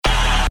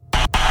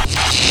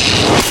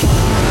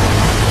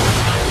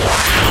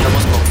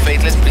Estamos con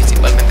Faithless,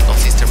 principalmente con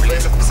Sister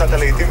Bliss. קבוצת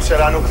הלהיטים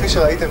שלנו, כפי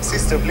שראיתם,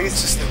 Sister Bliss.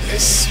 Sister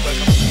Bliss,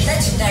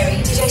 Legendary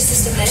DJ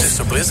Sister Bliss.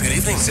 Sister Bliss, good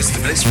evening. Sister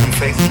Bliss from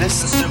Faithless.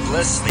 Sister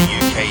Bliss, the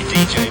UK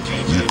DJ.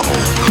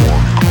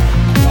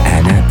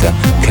 And at the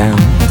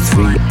count of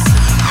 3,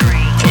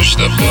 Push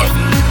the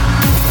button.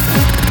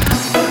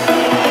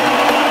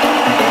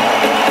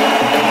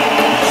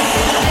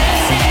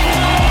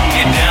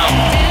 Get down.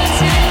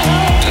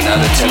 Do not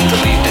attempt to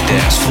leave the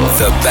dance floor.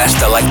 the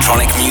best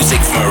electronic music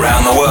from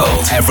around the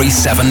world every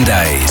 7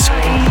 days.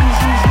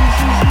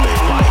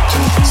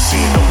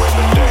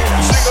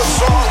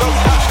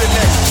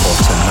 For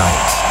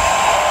tonight,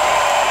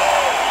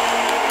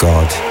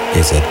 God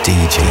is a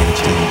DJ.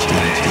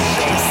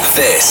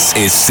 This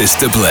is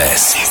Sister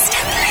Bliss.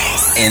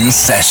 In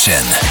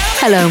session.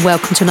 Hello and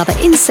welcome to another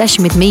In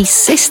Session with me,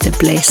 Sister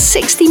Bliss.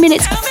 60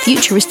 minutes of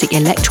futuristic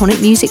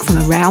electronic music from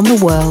around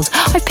the world.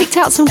 I've picked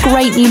out some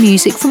great new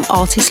music from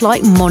artists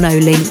like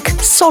Monolink,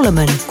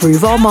 Solomon,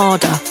 Groove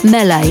Armada,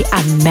 Melee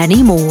and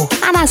many more.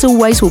 And as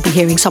always, we'll be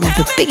hearing some of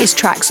the biggest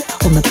tracks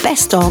on the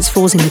best dance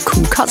floors in the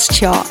Cool Cuts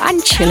chart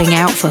and chilling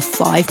out for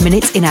 5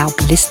 minutes in our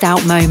blissed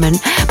out moment.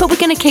 But we're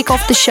going to kick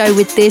off the show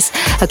with this,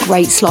 a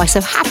great slice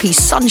of happy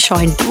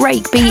sunshine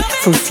breakbeat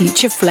from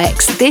Future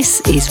Flex.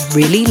 This is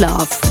Really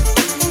Love.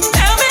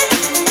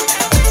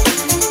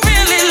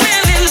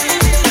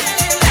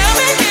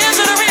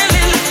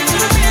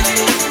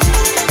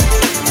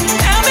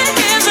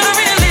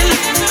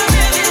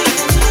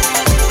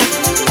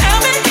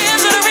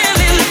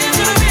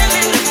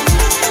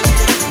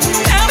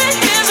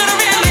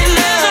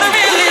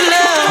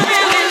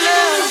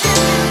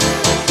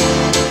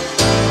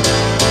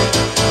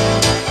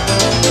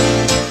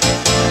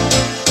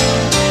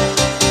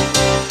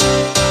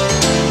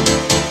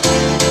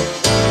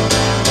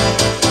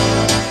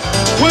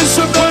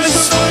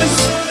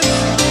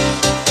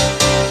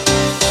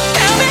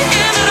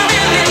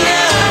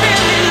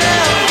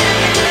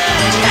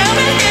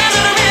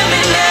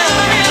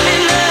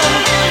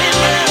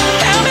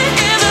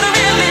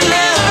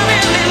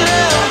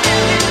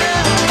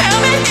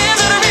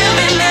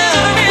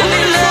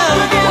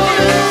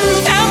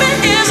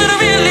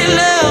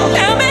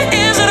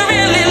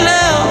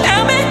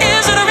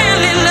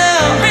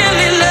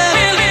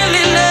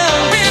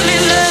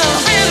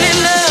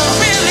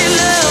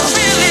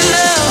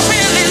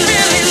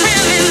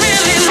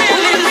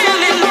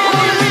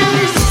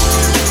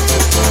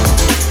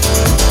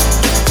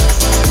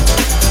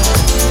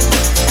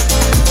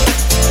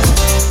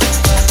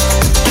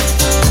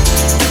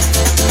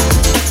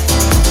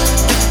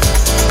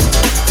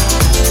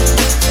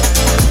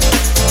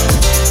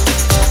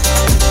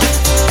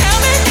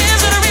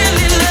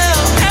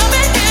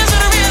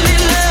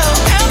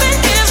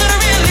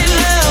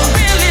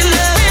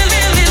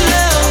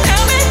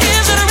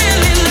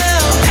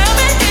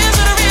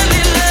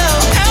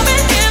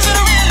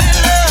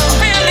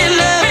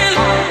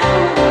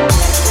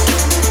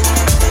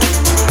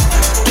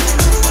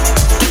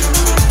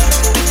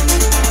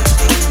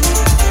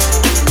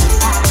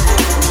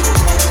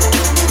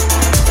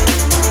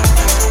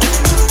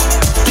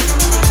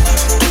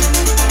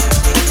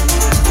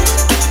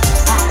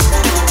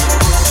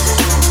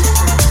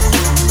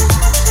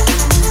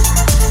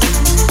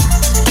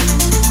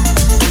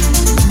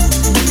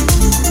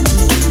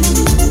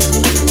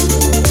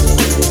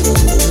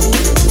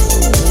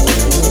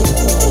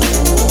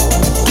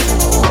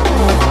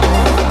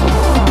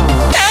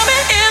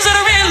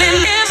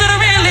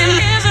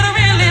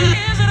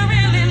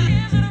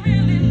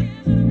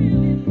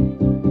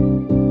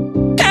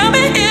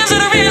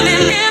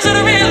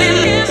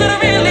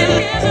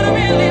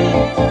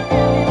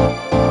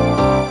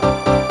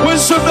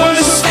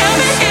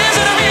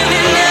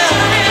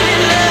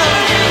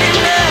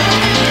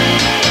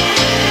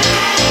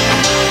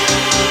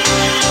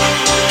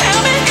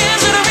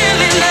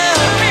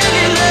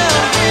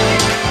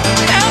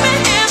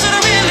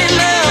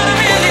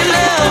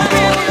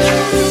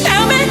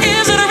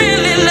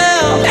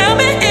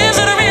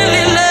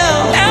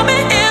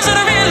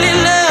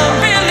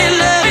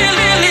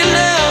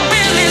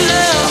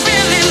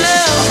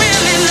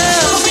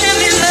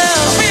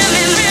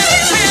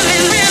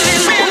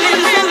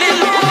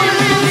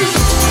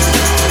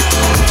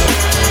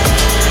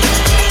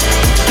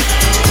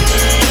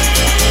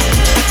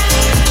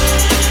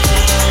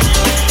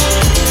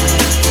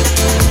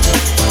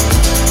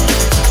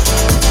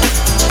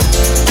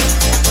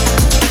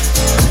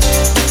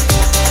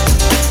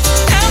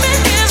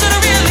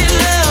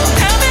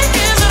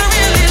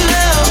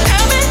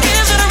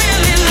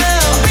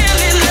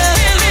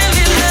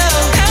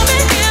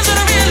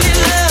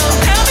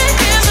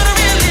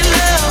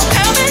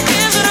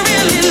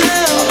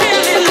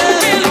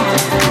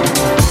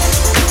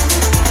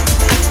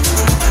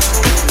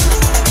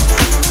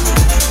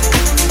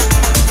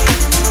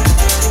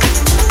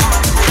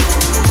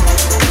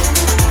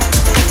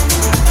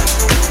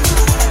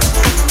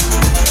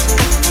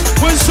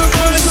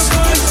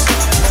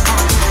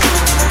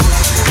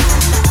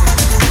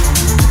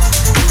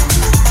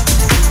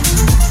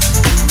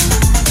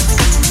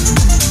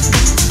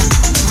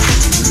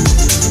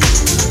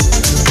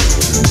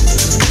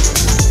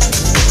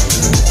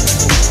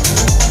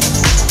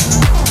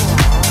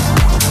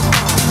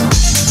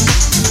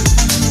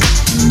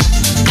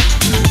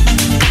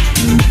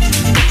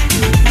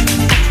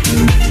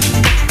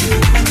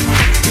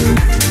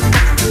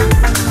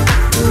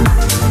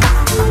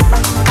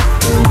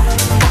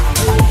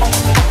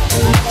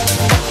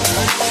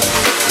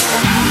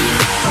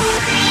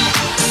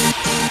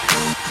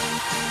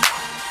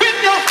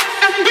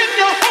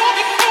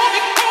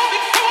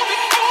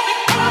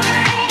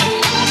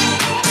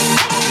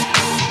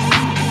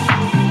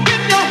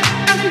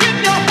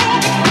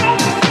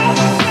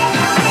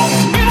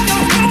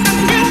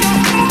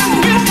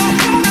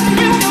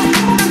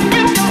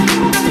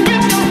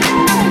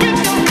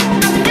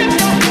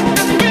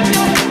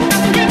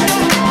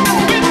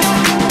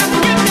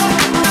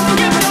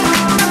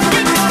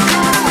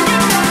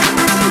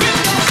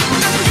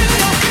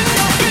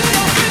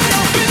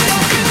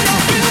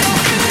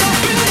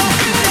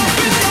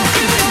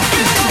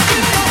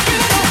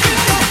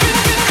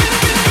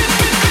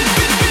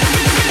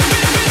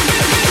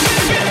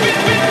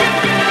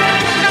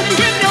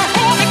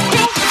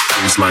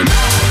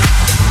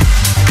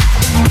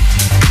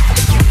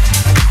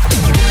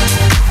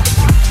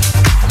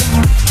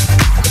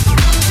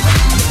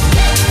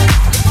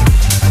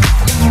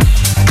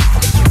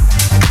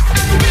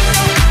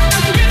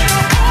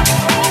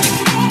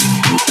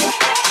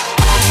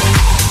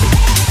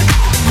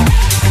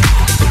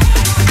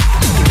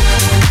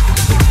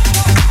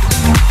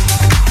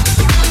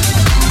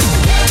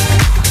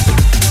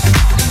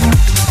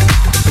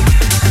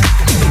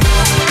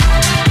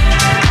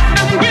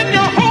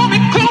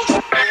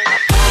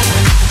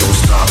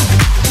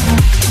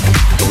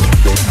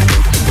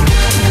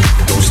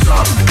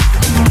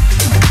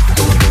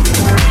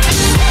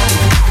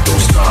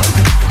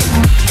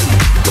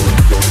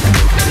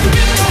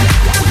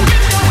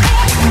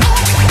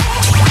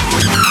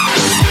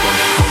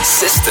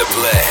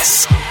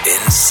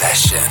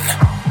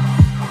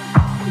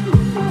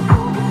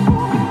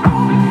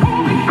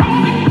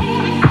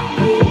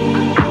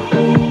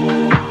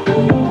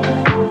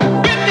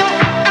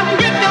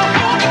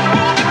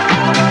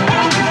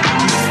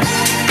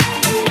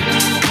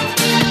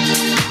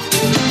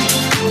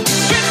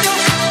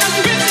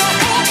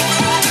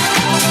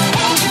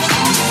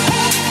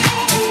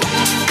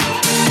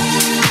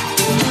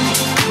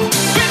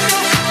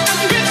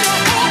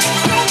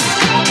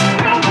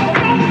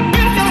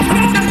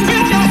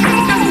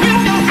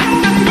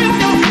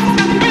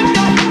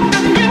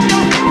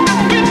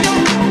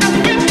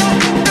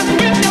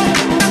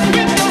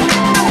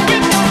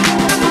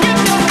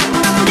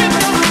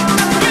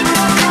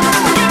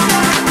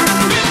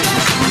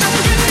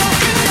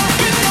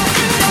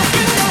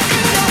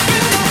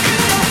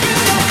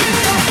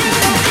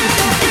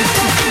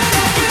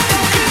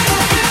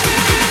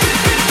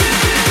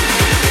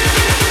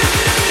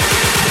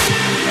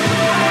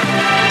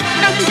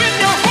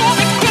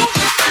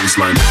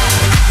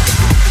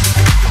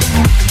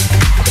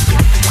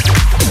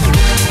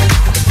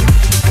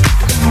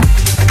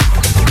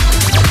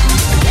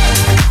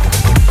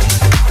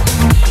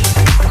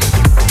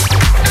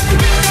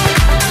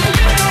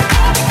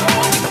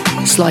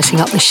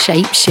 Slicing up the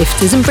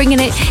Shapeshifters and bringing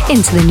it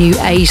into the new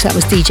age. That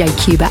was DJ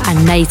Cuba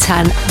and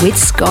Nathan with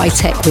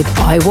Skytech with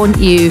I Want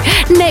You.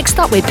 Next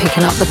up, we're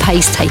picking up the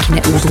pace, taking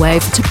it all the way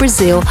over to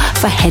Brazil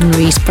for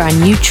Henry's brand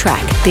new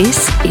track.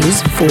 This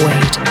is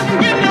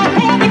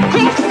Void.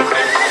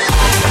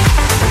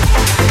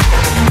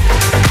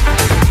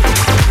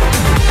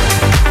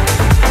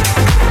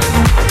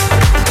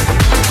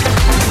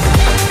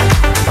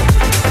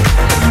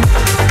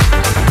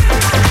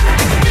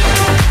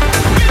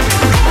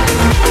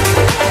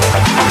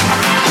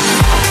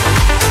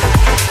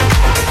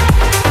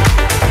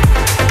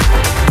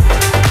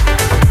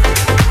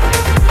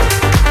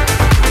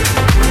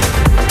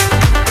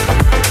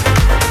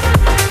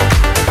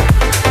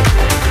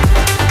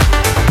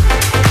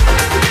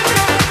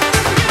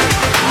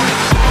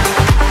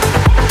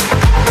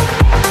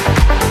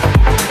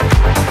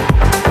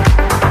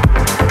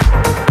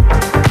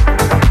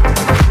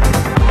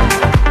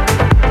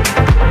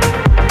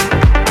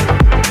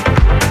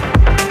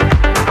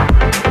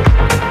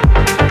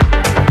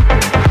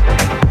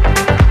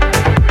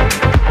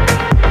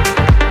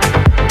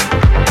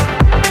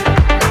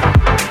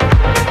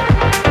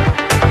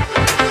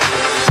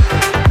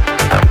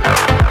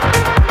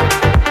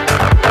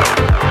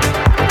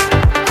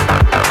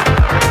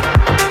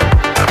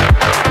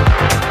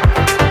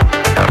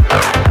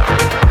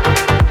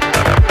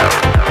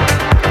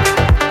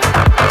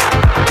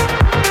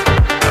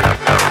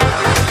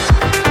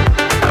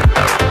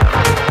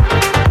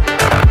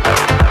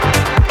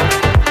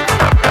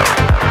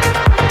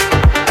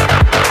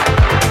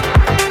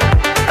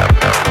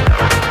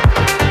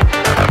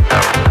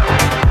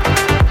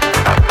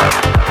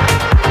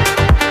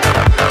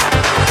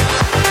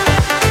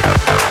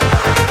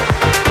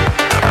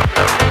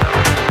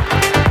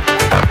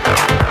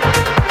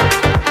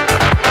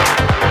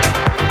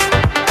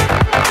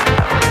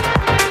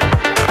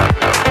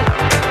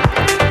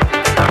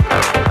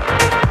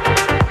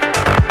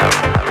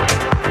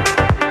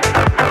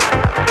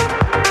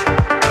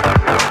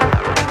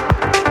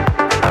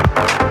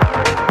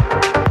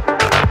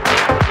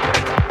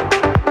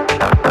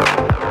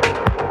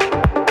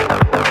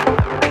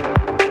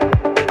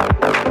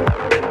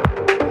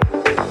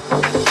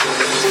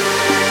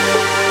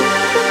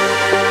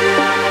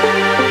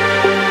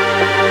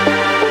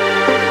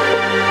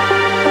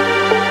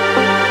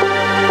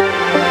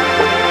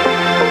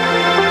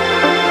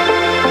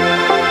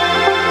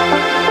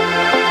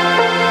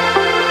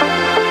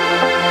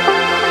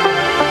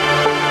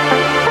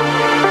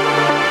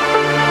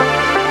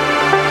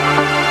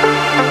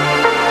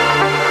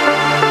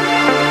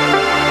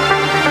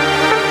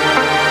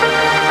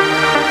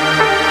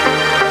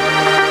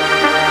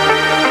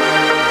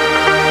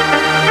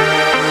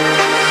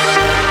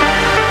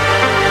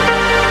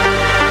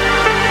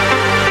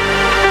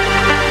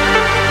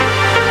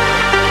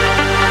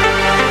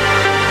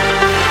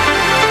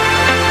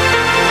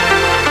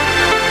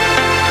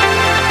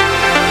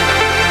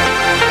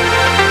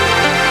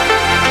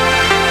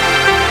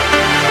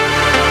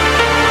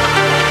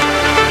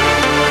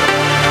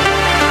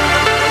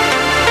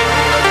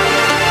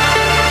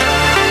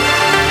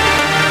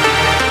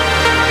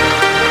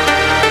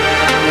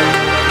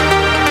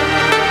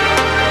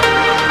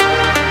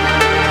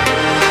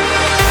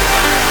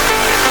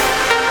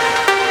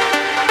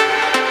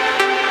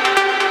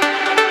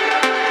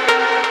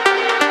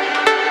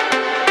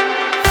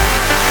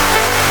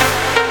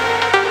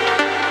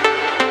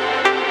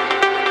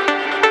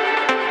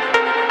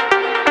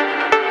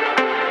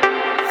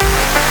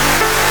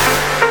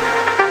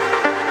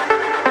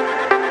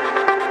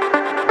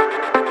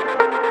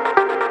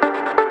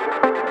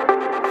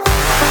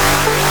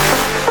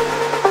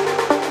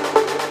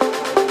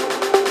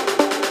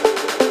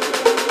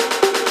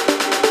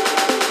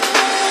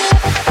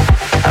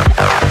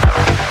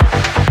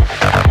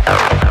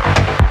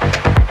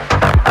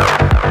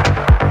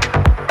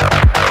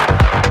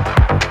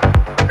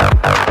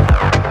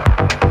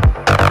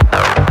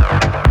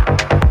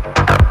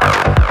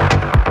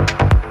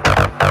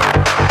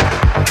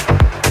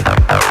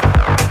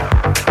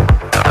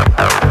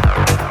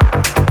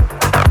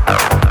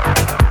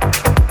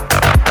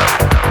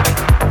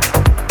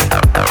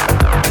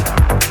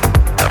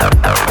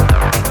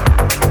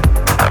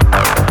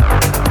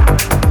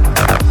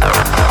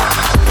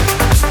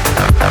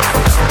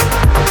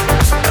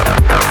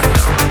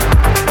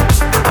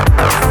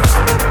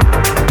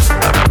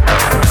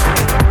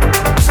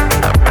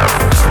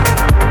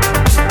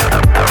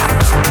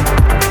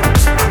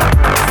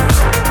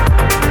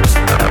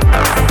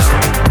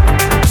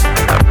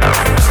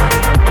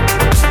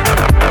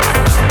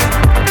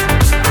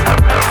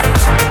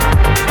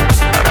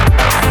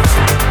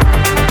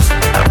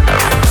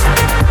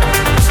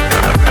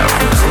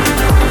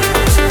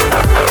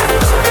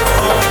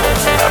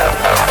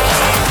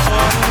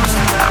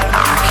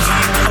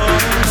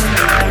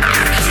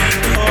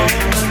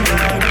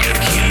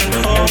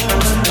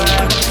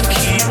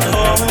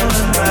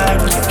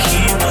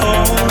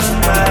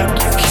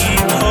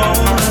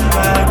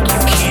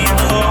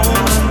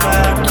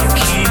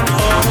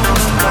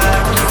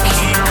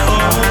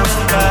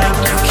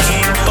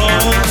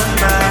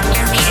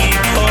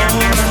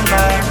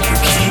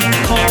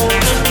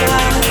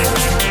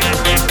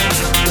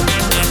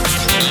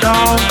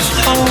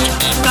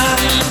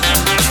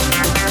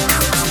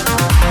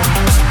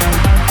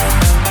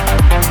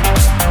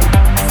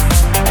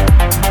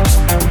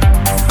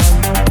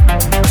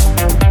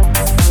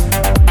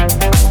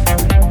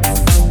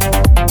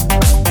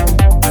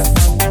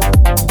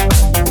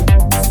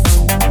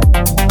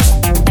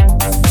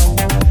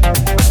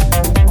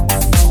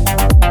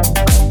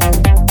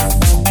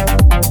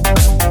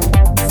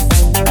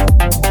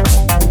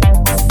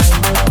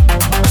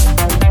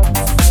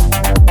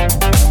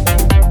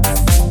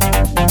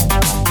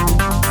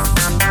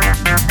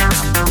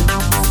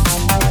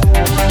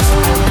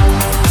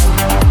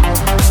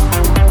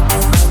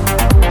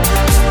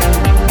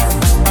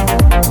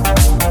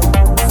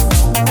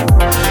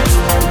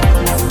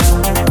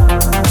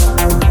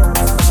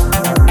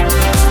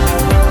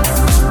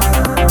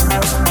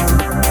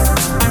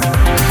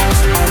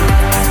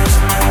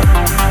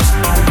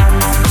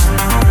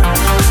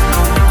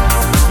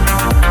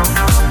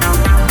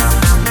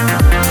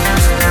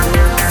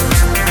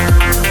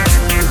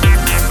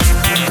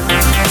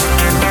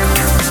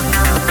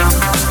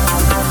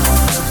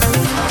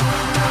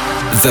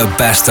 The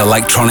best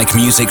electronic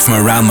music from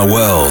around the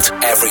world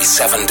every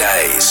 7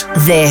 days.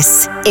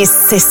 This is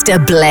Sister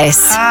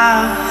Bliss.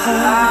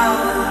 I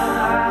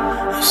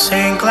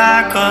sink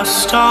like a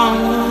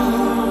stone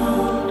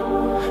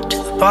to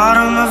the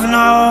bottom of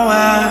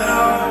nowhere,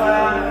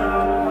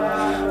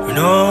 where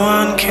no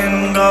one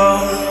can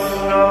go.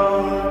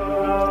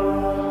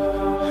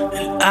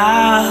 And I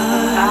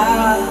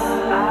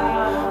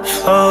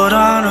float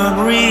on a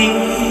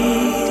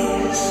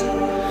breeze,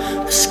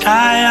 the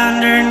sky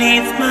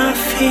underneath my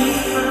feet.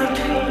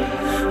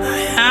 I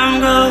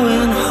am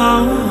going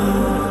home.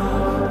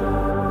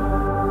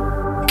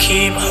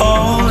 Keep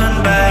holding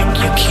back,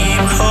 you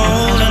keep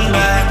holding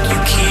back, you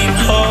keep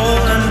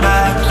holding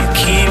back, you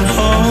keep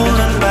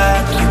holding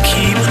back, you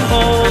keep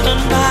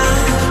holding back.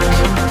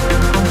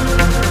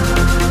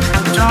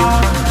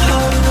 Don't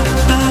hold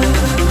back.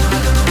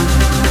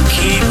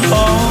 Keep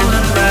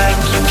holding back,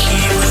 you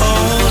keep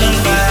holding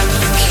back,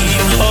 you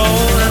keep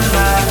holding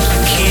back,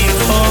 you keep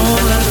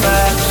holding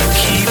back, you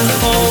keep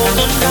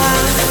holding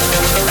back.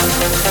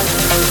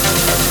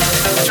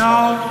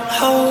 Don't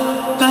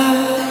hold back.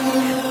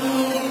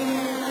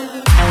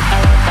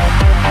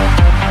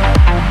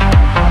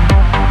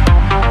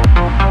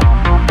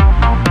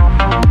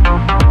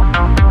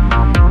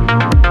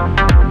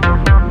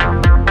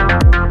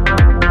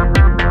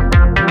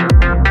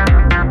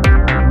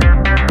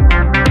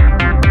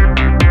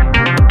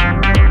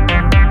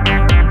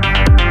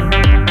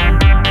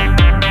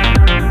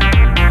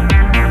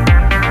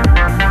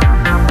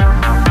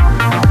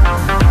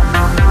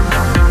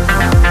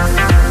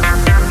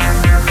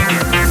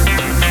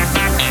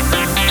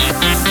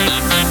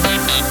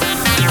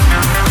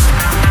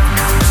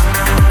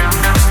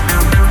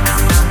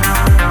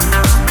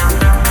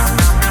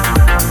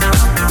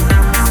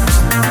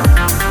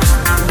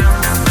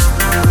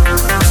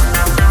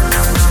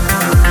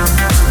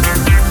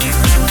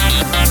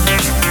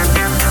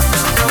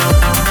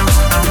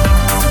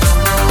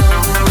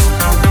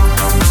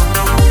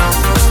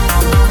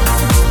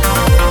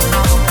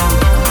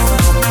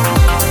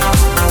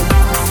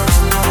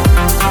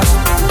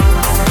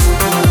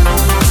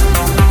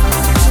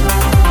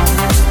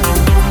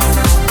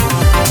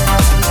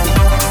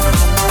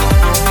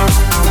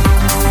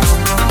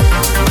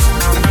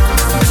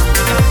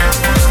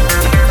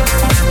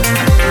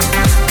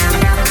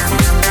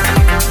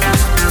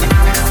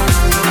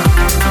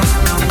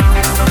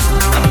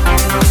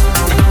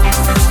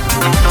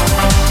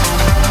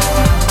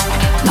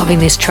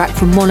 This track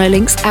from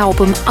Monolink's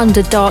album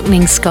Under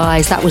Darkening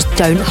Skies. That was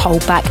Don't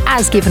Hold Back,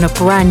 as given a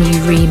brand new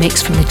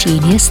remix from the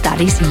genius that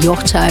is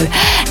Yotto.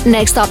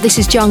 Next up, this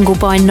is Jungle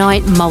by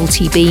Night,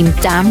 Multi-Beam,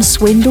 Damn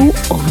Swindle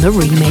on the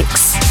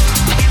remix.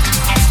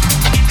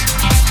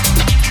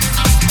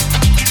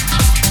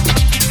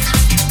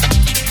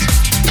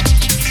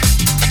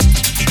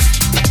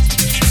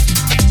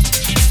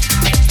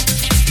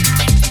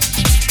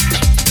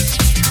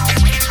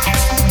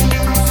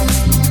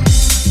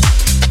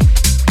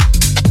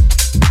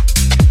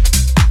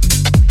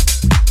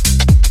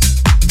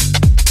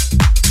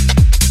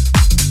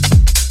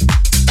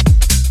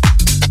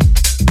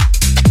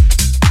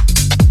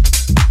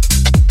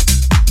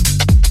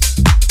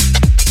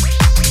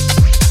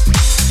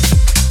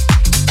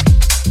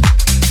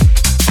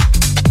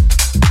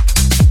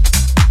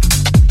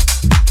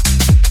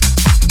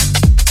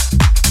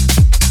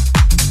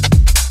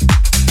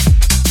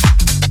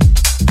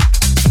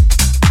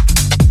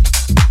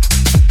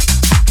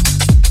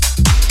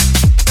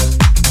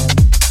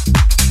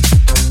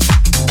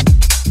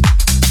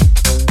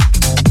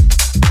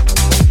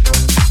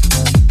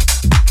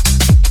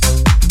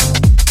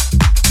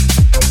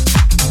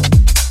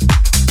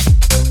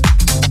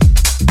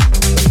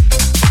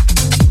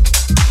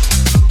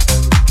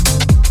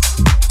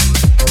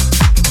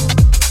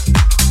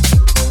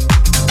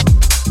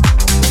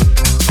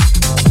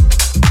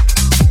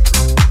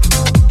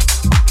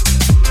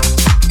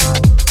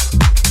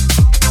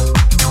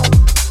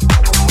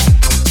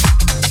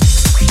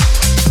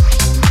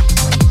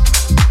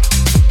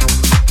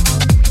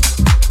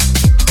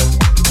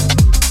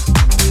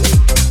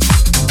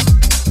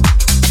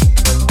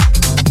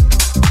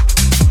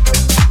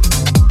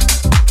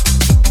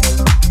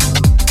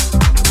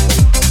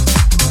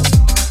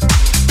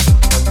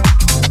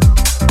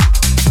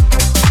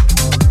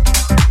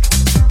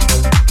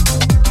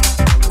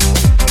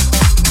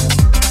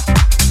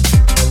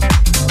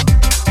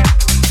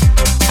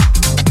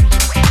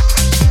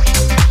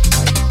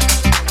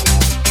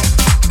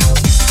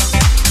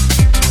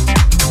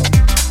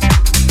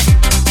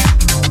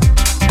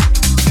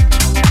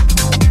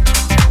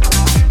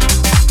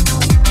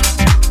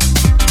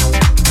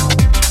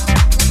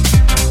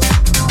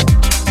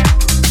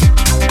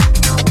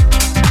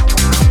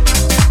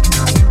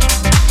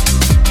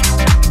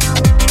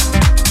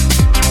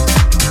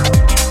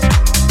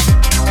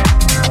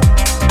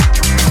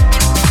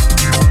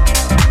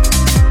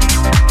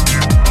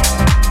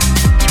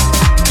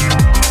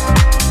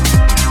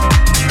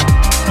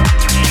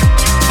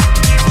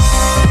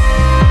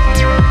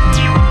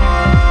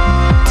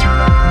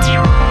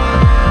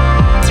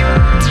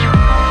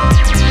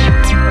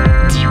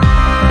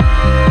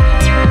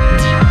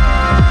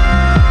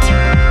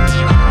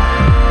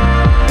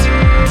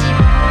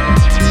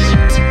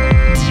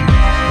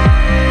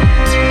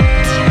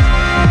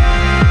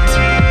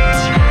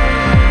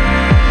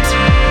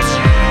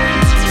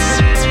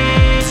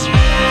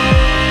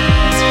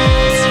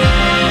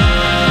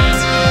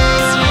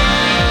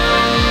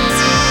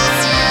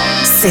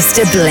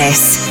 Sister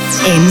Bliss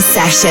in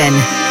session.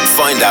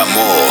 Find out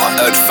more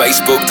at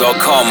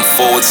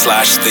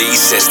facebook.com/The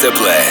Sister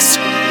Bliss.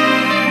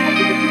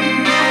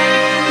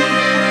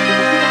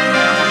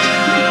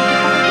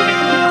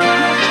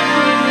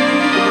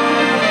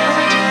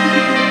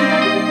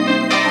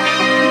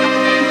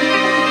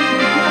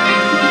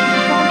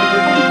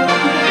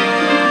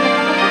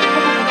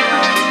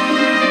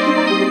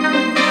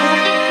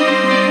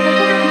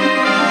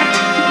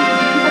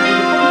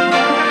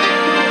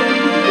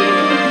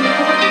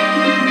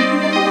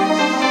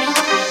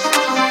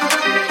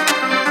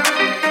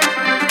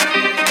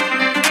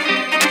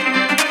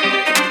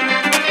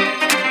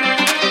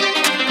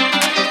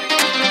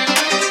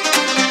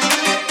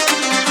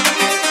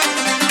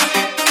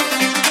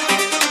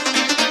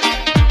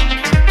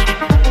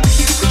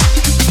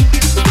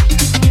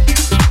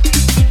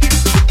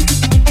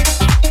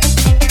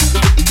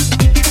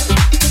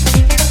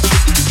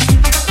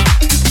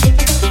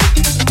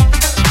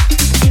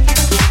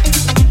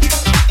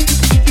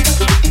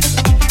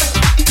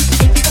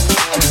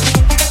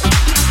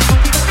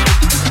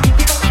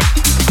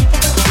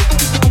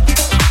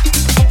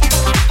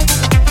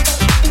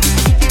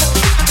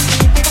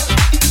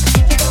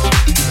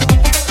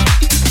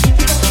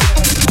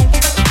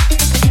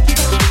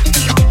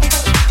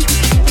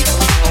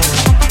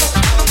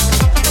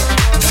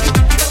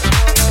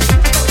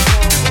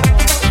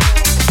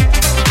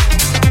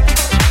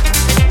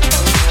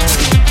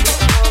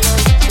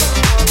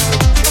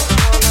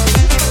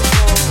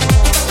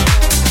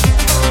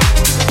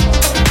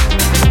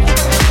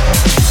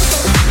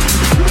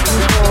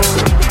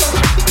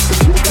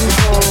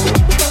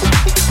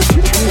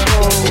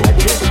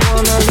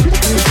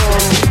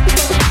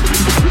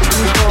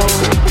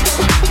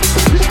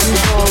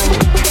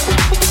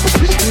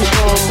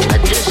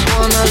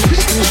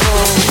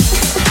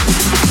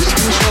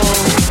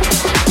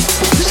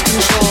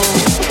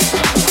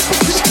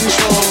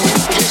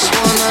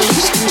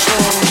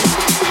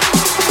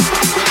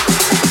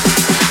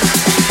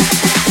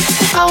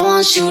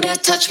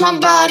 My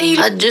body,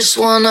 I just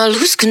wanna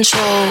lose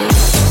control.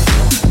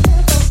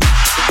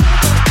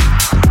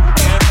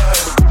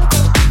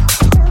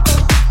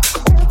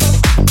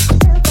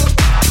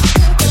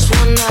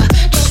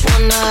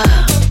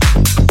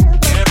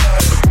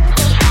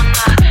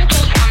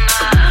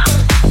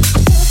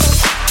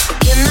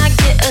 Can I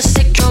get a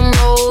sick drum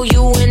roll?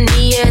 You and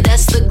me, yeah,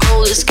 that's the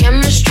goal. This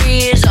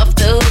chemistry is off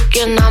the hook,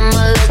 and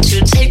I'ma let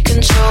you take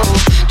control.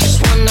 Just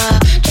wanna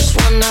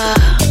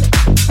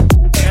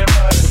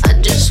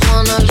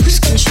lose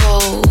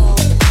control.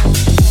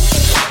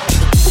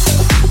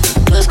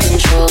 Lose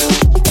control.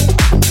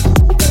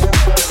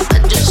 I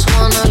just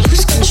wanna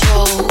lose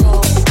control.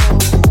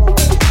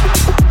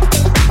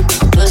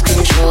 Lose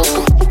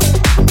control.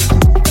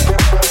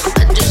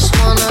 I just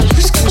wanna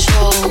lose control. Lose control. I just wanna lose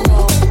control.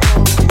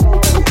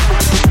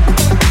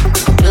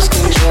 Lose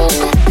control.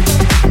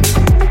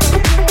 Lose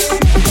control. Lose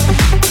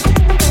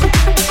control.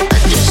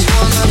 I just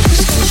wanna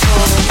lose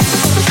control.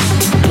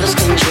 Lose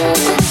control.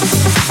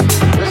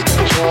 Lose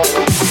control.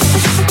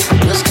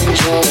 Lose control. Lose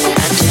control.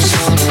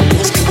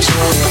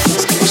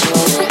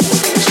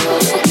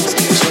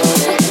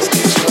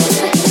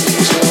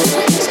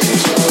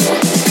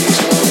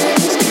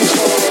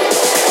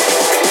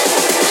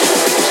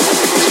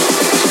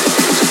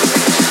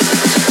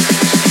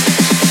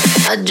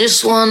 I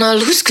just wanna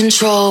lose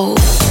control.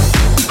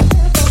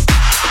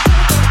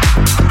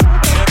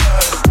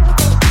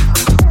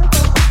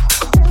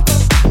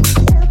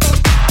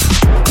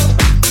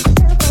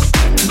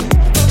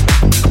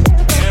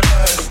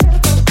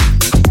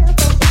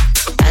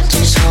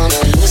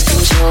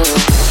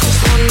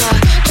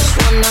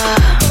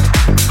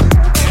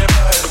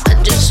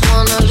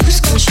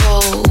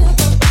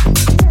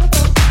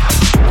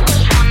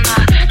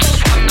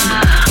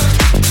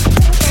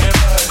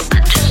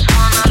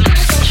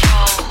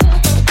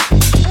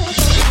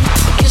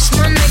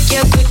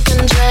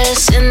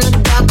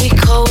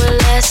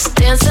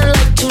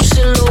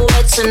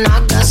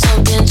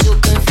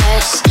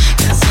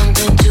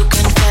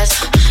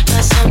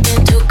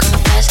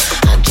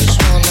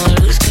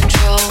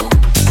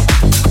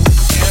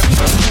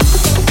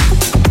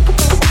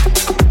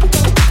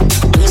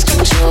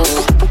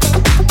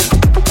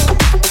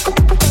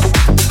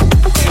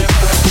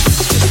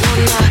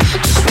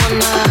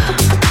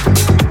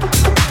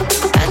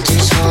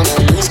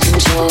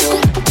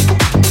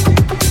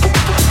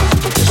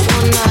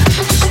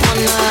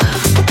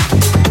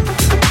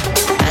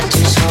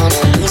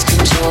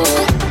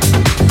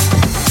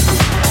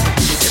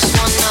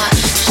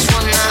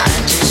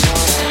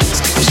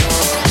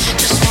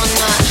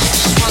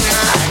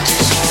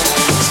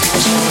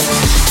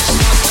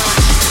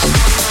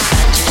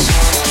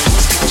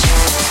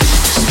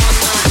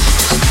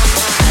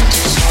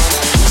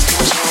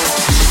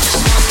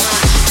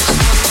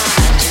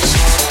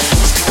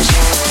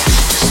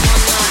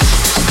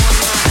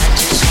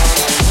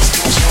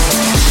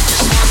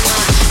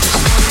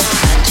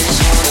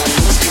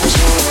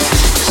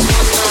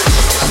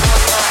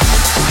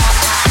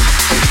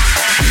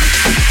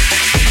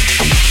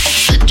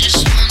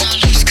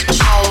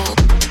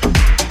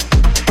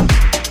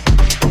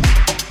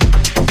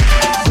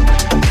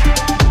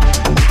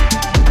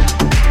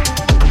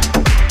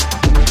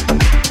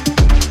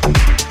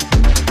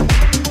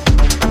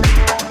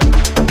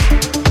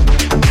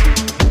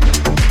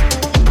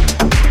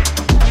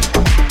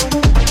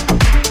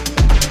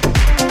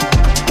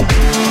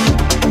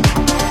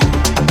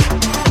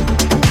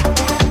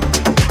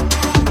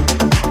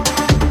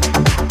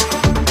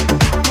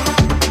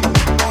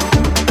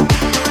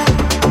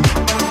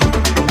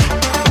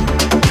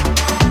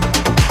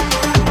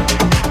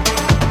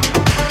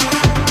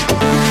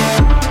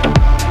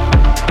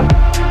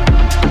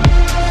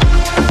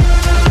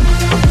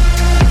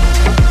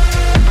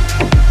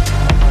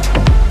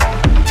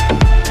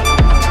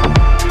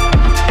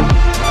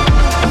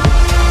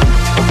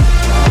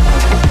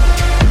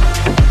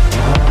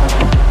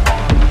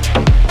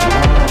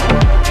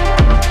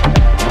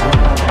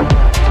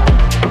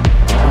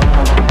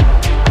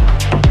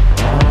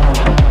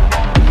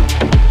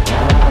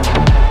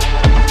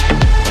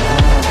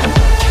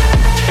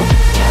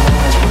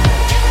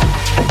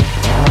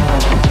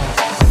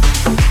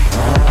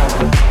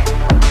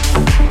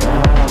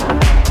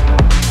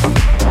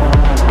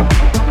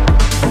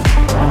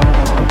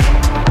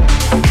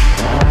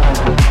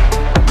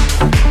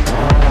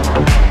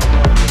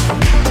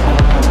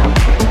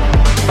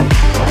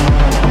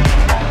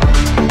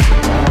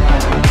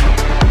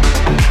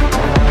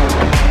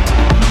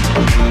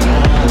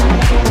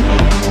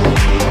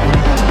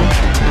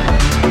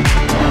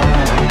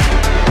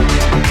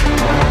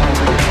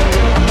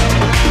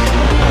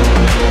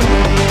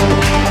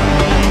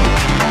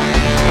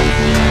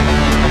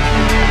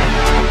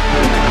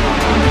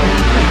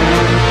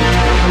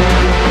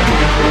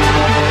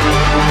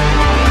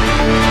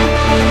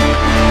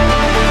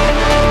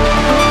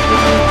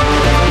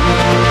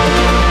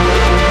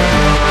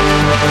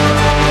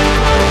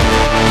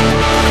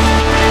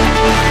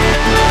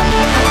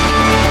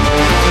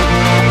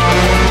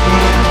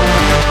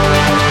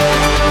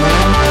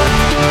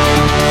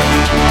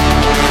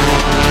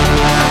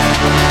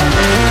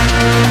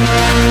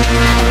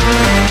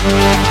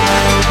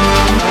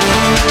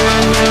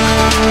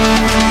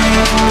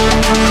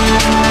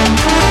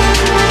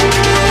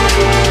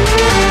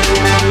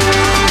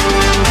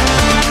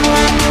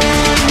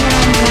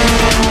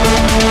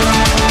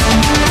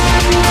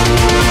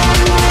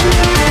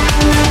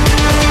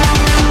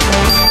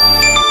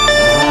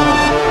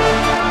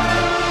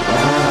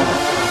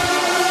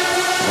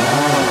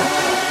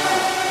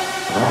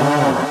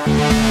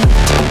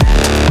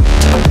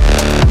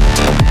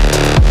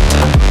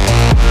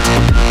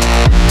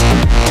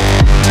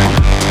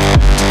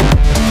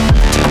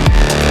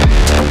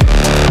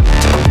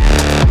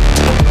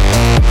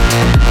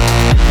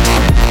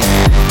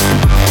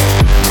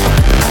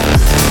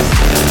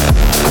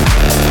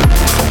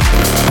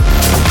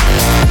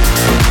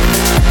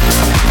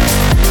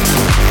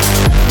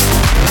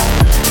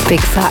 big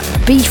fat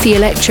beefy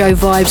electro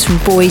vibes from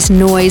Boys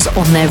Noise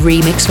on their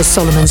remix for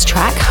Solomon's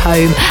track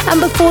Home,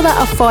 and before that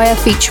a fire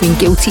featuring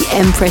Guilty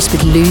Empress with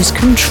Lose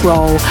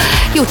Control.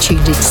 You're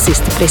tuned into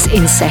Sister Bliss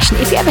in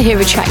session. If you ever hear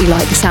a track you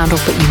like the sound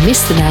of but you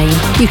miss the name,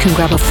 you can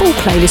grab a full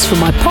playlist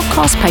from my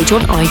podcast page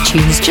on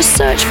iTunes. Just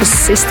search for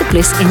Sister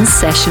Bliss in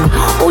session,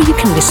 or you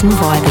can listen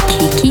via the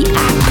Kiki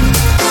app.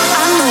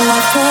 I know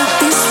I've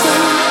walked this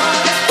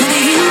road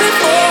with you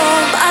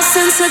before, but I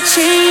sense a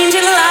change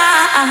in life.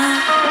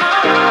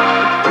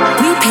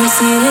 We pace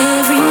it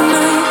every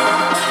night.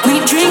 We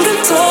drink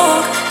and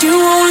talk. You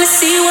only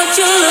see what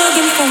you're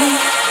looking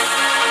for.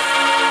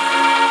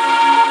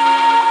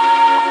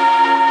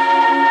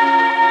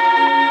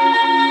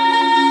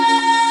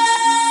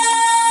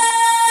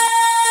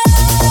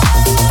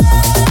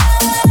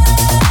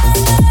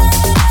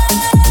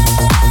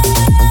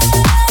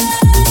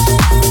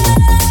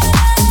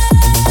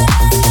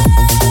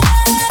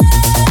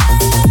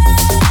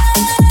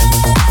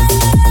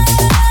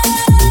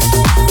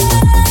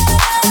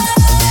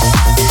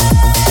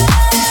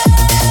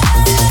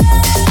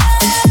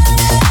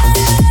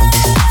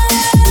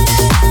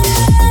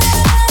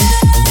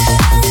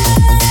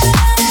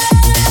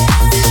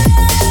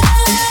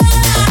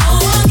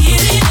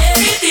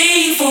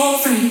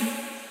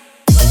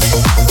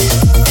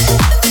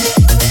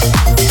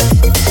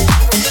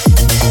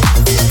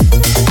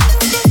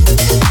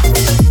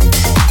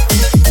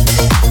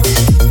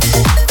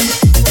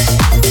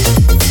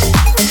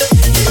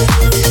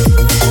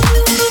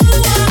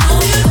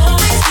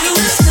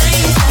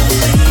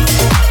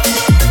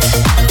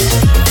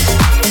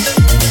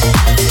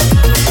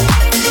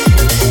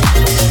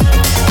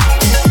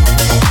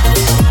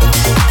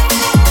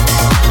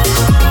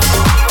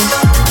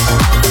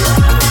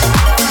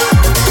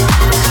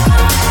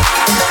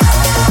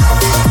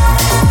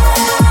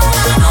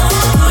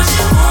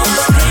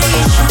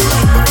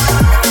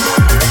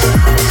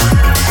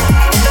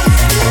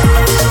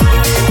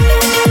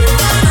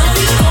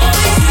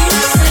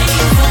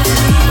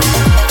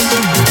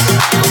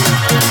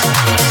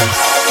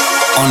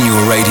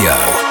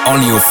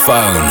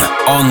 Phone,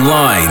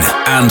 online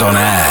and on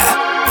air.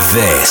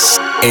 This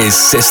is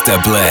Sister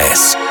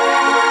Bliss.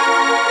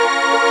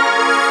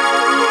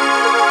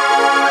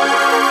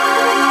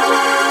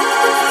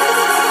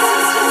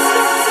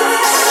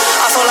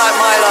 I feel like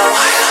Milo,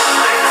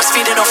 was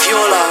feeding off your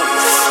love.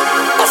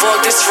 I've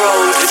walked this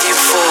road with you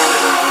before.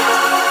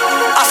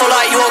 I feel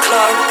like your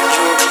club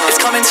is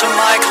coming to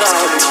my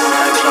club.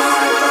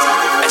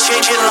 A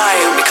changing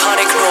light we can't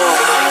ignore.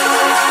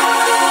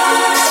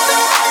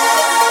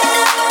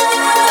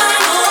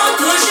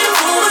 Pushing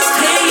forward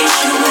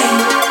patiently.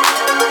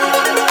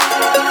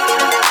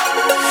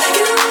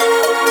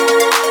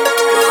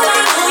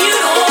 I know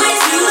you'd always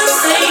do the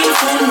same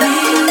for me.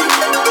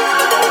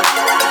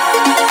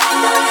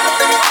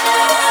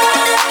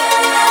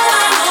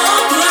 I know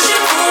I'm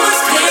pushing forward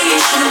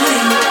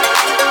patiently.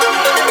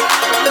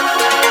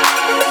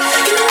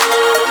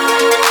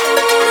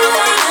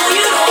 I know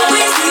you'd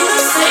always do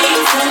the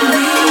same for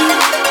me.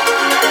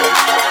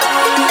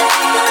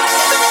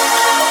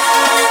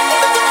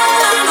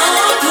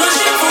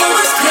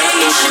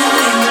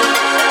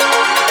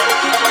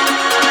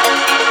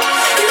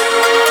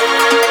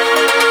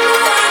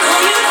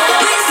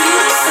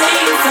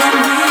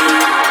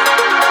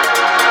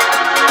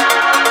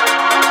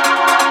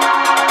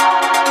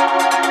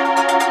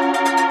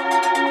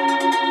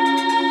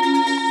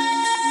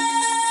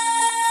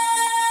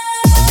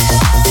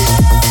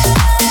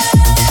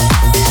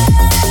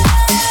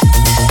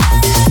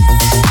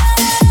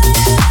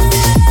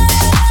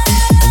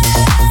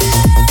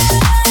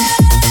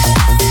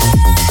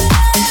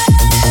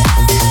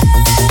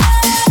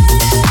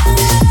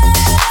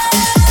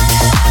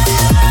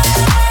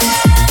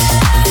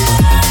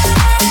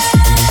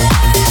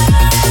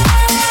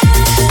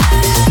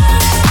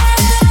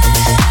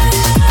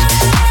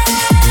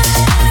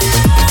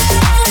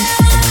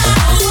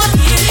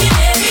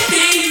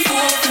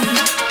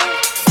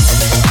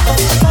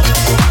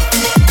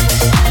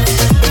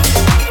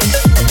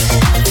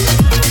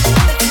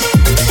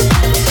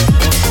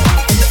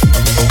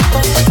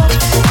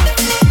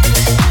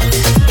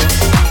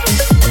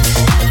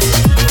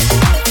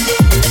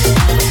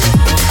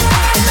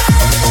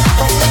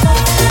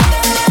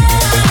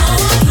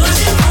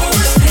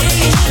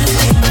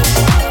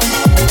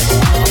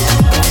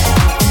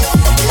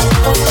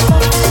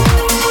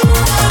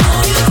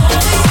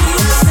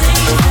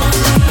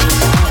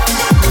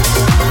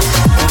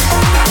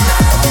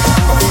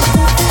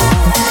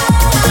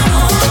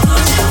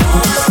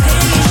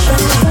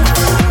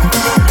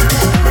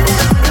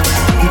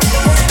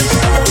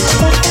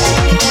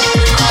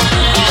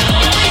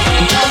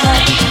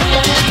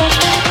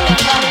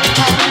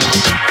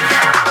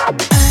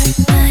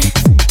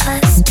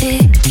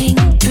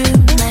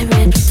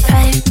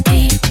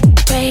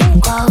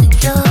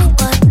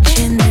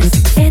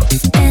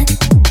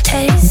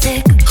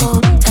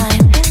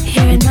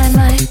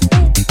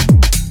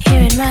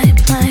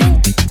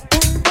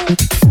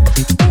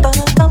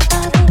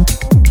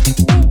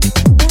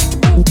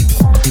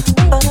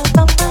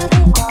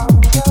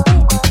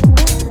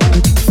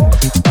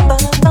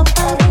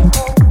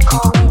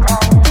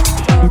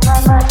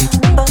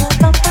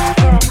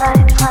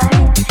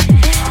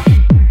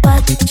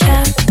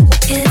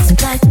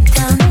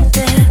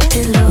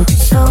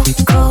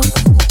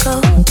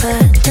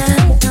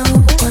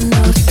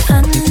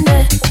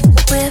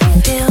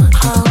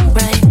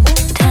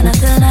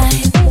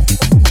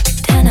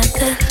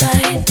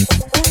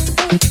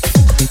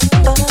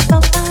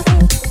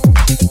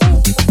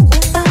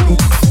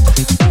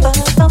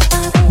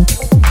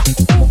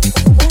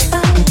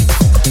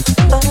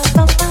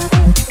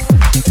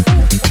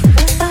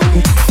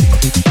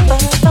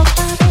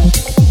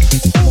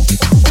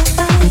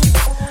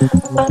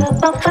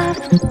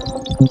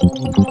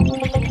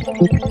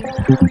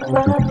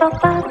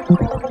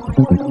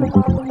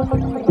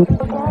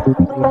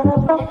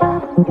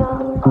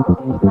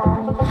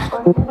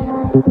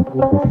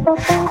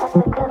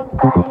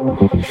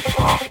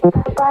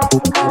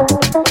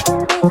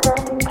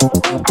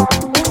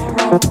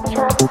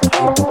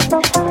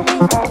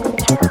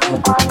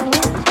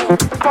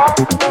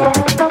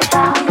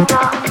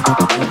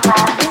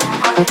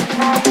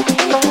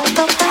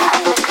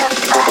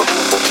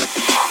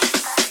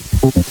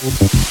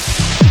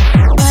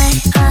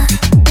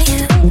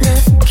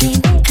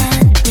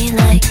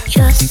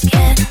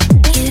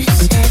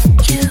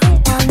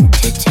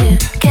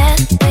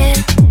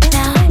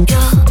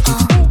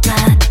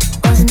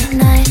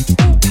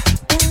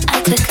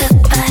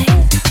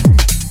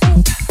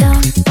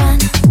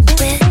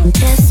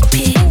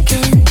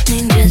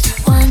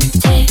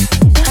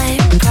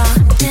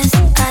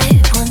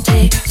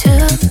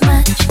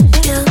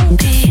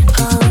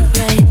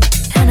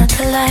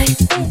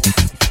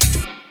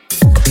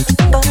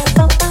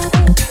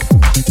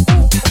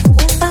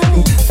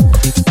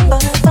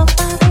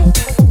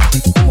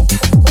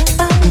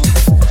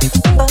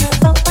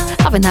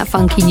 That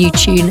funky new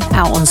tune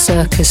out on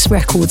Circus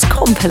Records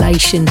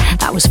compilation.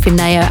 That was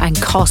Fineo and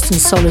Carsten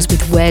Sollers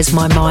with Where's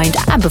My Mind,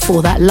 and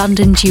before that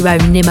London duo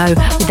Nimmo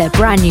with their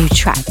brand new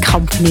track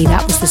Company.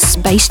 That was the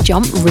Space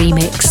Jump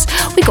remix.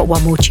 We got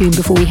one more tune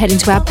before we head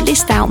into our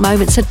blissed out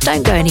moment, so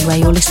don't go anywhere.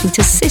 You're listening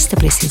to Sister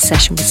Bliss in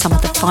session with some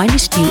of the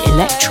finest new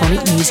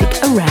electronic music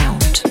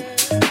around.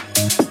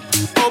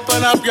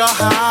 Open up your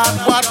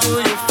heart, what do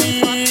you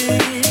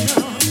feel?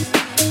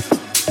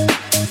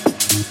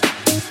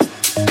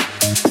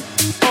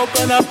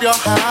 Open up your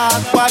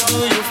heart, what do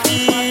you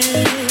feel?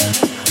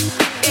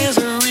 Is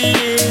it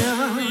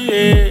real?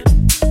 Yeah.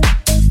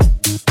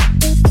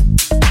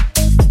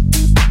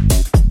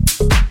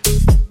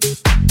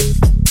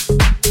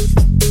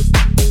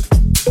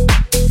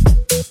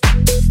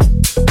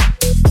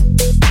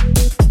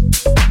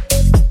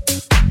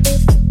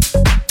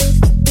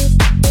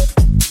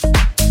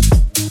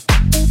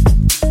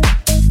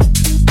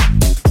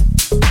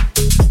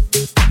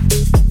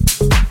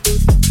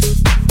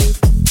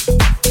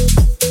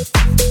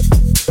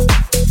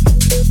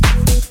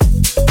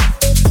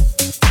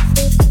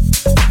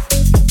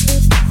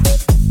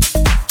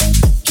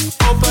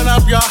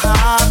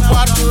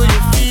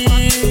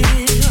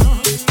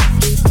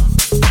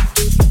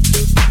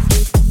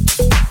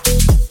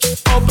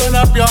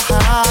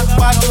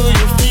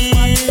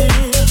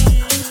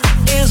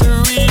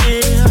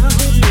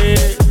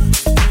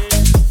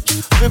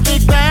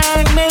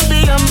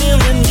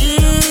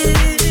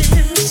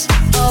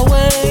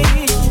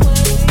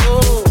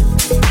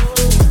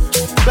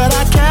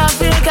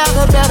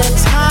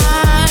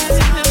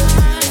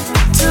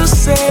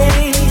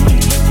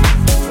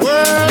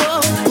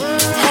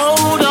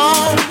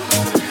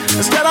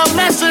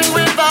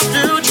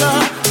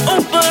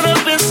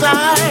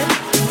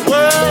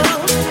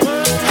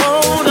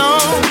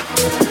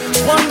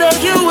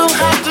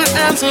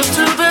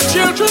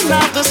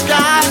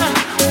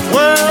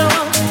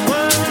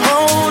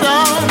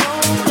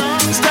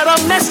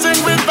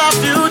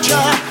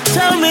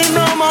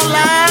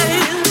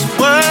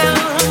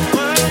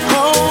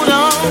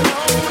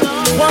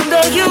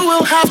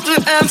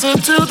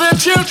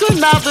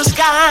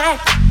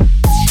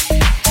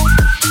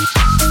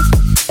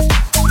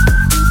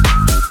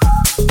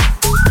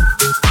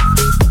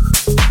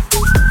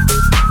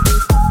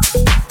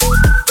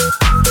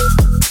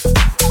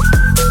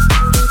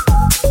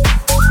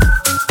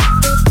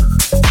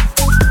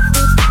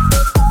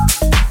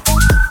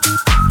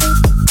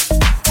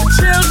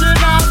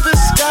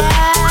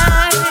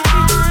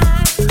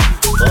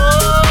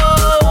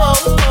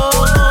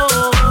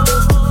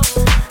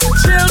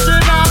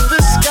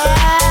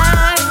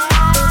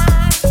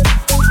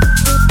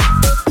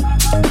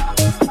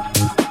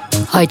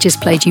 I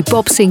just played you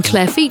Bob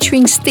Sinclair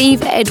featuring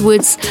Steve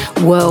Edwards,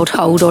 World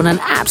Hold On, an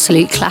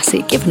absolute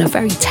classic given a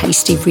very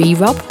tasty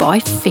re-rub by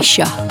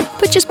Fisher.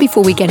 But just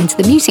before we get into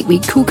the Music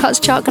Week Cool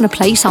Cuts chart, going to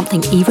play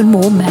something even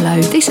more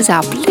mellow. This is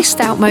our blissed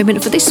out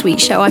moment for this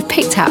week's show. I've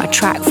picked out a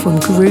track from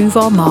Groove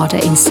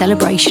Armada in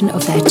celebration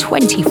of their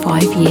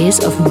 25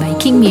 years of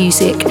making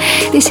music.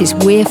 This is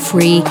We're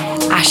Free,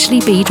 Ashley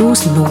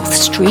Beadle's North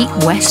Street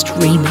West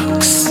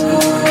remix.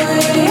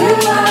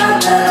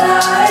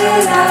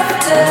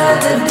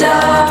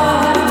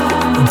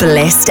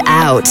 Blissed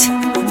Out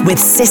with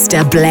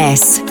Sister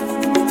Bliss.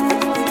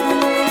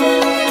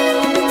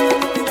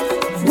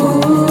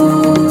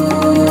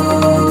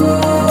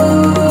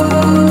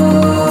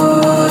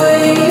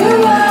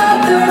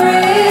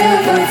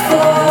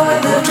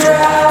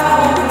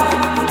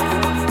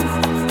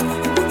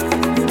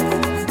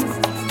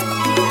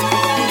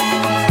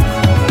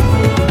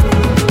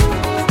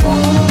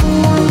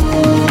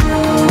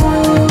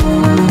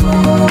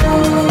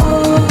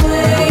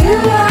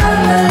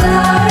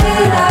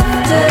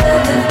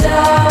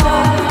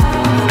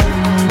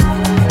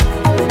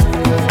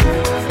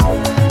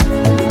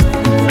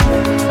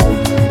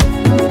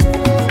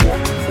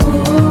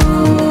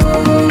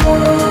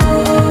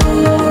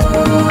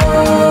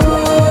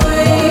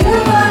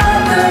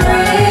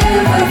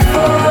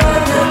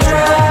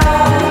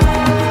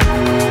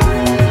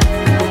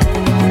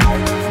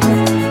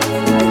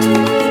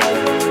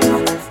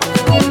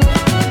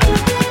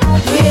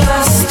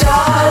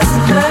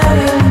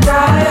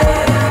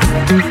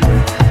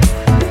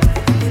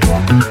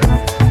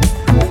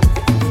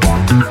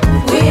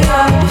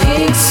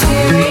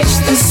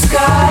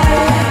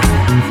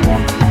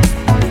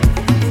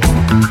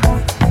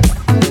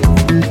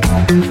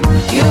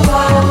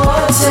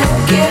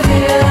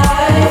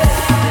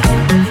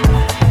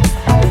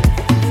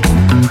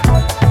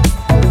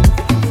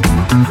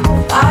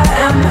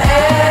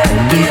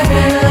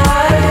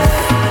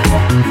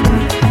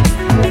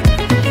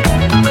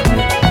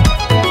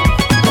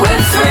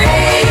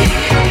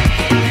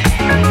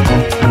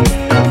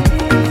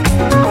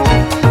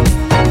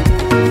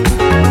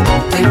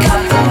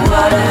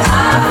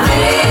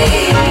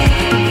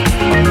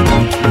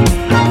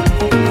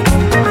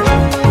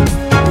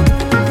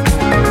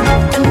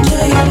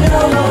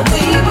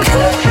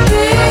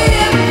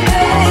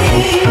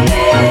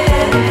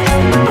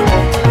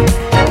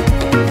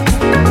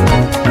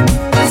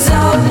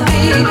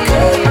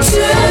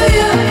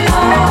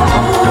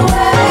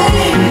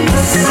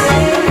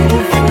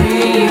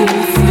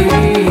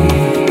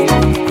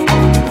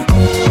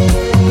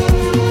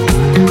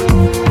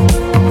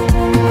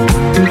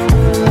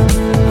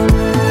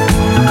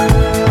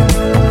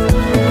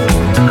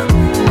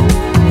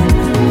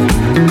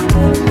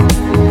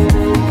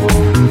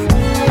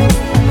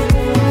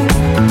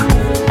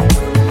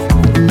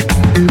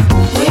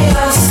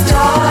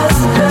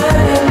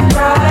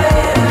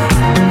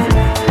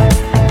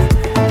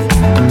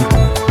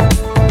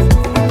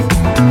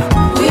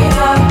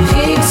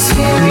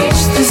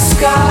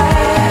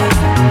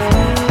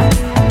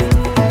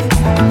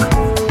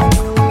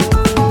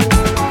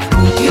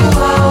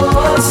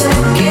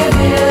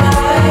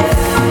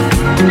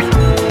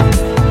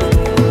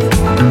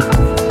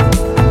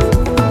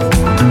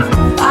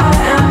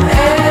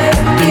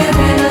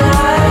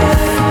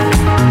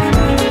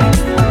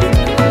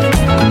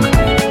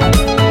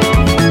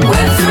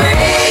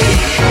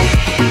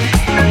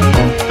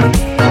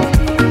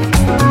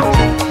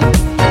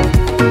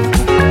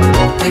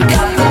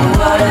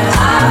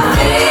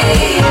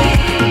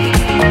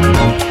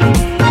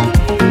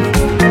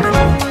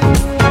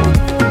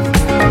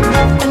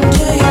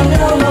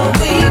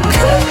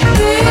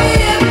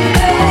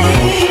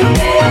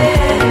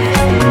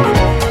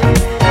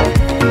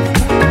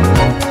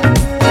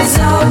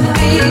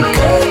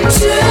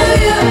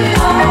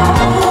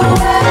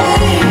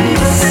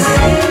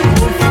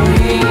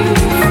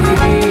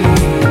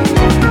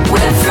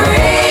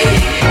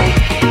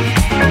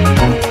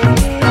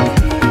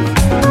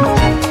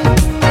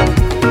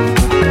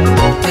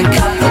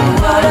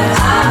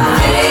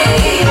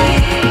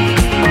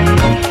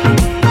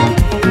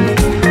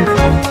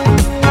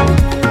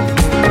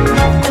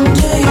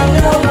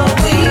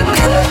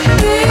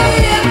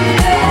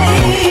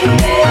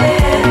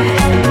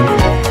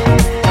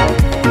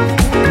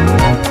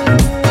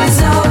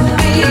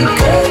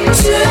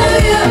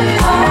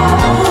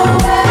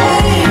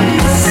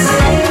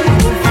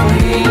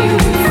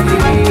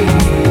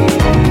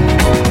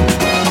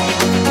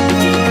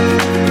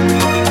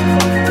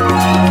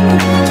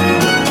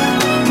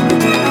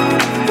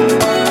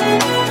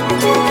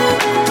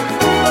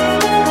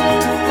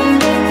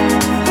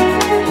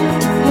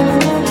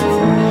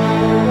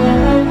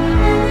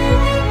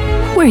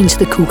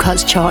 the Cool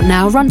Cuts chart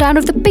now. A rundown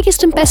of the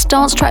biggest and best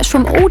dance tracks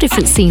from all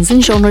different scenes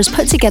and genres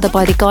put together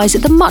by the guys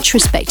at the much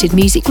respected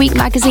Music Week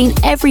magazine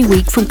every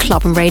week from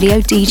club and radio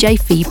DJ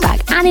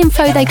feedback and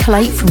info they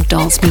collate from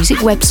dance music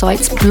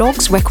websites,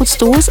 blogs, record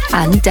stores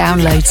and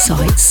download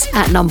sites.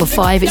 At number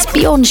 5, it's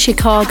Beyond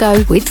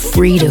Chicago with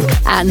Freedom.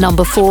 At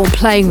number 4,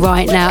 playing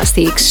right now, it's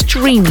the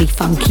extremely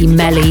funky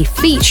Melly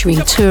featuring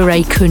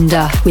Toure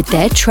Kunda with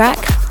their track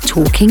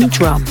Talking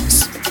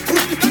Drums.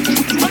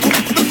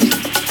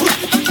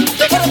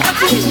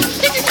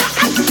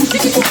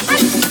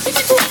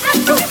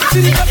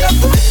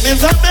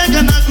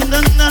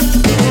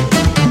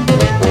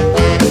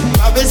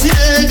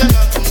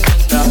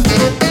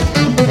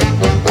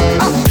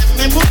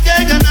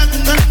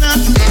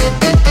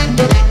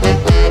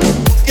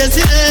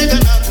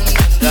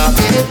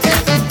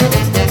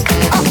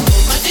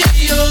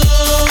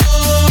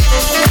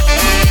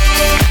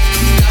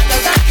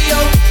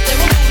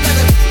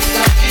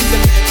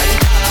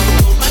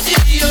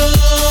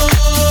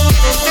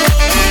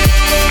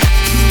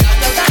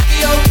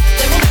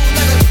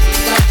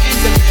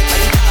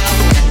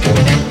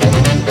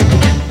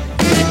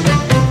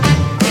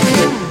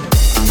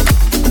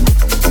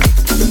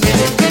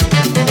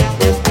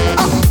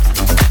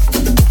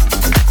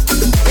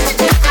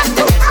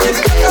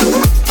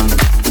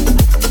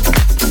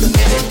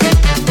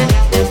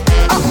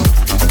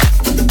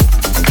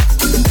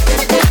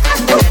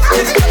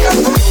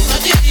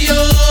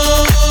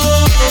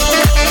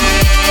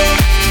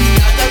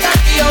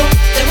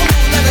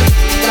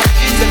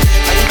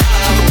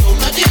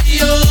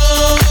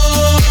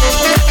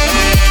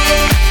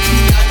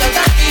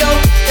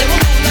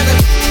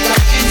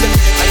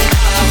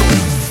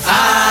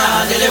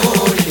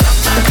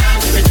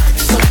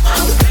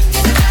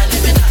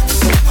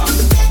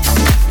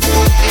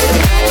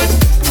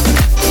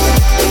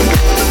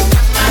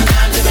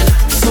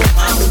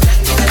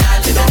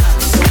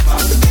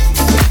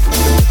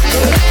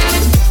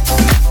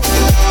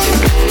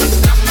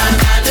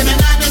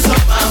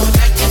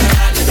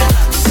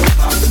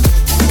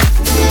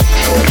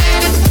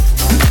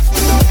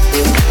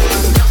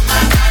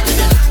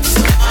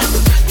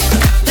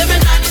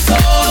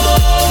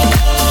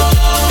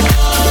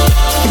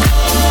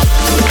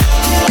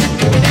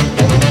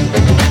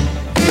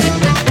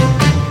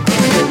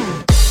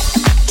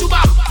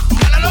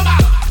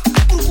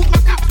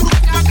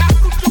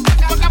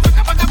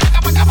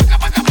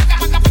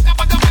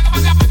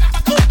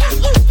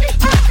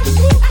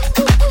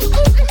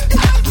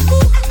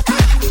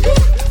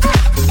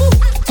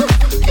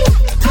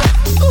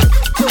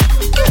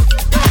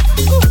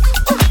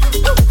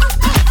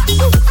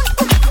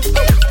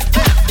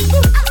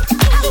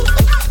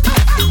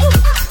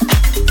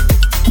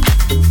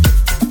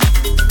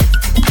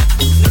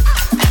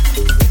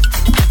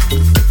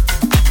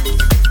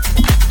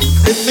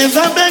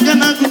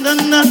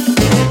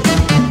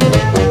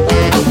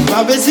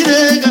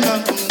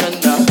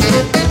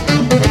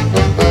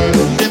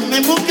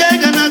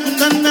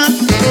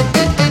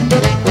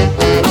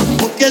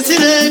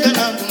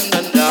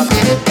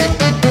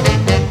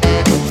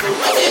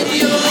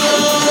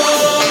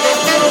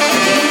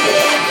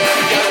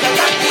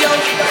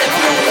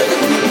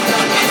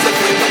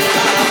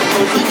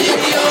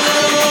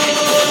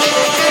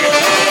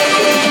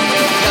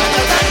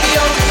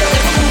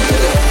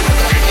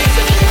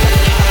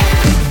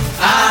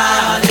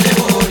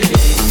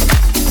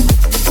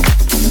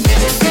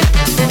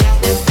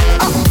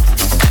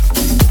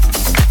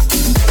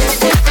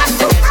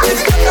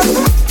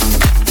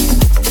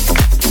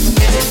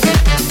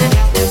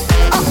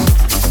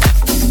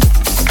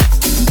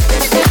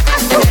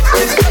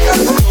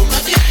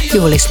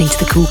 You're listening to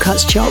the Cool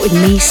Cuts chart with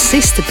me,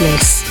 Sister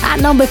Bliss.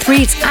 At number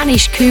 3, it's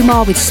Anish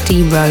Kumar with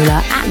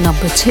Steamroller. At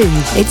number 2,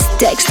 it's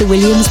Dexter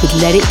Williams with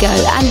Let It Go.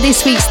 And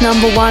this week's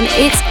number 1,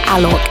 it's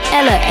Alok,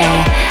 Ella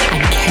Air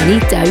and Kenny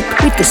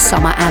Dope with the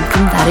summer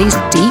anthem that is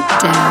Deep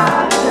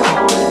Down.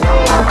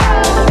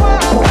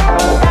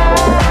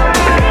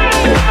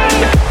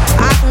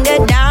 I can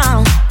get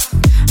down,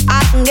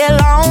 I can get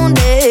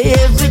lonely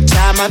every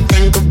time I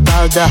think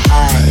about the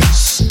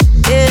highs.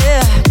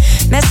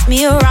 Yeah, mess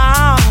me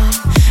around.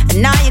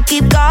 And now you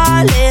keep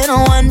calling,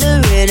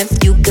 wondering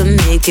if you can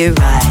make it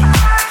right.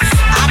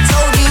 I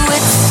told you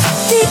it's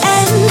the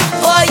end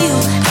for you,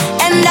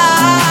 and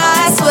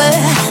I swear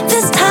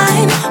this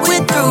time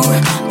we're through.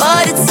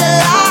 But it's a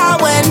lie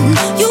when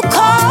you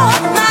call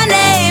my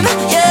name.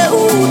 Yeah,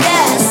 ooh,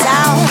 that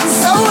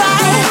sounds so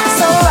right,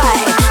 so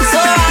right,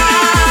 so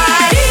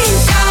right.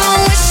 Deep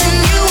down, wishing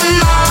you were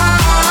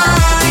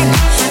mine.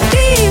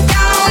 Deep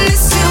down,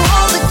 miss you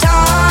all the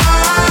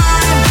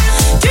time.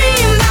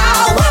 Dream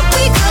about what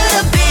we could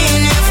have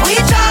been if we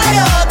tried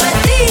up. But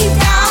deep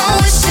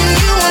down, wishing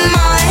you were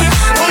mine,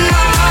 were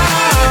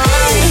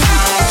mine.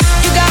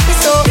 You got me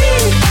so,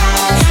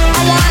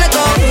 I wanna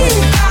go.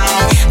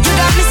 You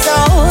got me so,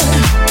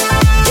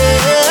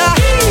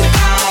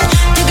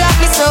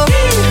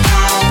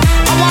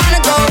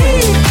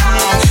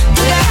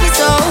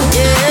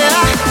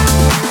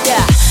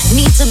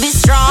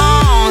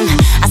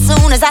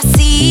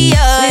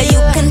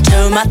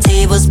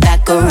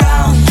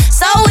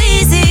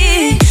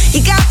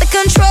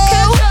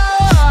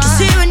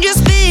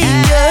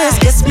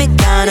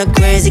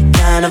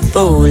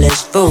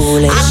 foolish,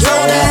 foolish. I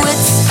told you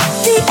it's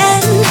the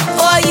end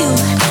for you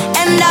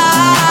and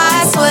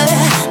I swear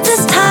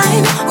this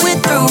time we're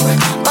through,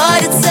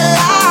 but it's a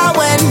lie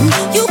when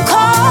you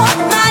call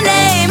my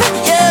name.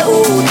 Yeah,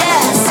 ooh,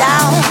 that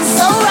sounds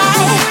so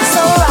right,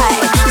 so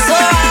right, so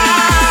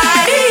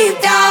right.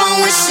 Deep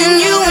down wishing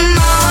you were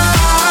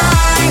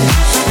mine.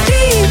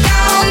 Deep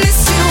down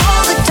miss you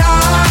all the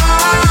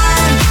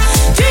time.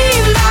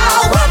 Dream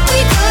about what we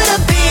could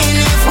have been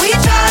if we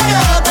tried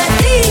up, but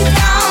deep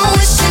down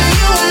wishing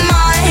you were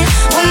mine,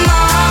 were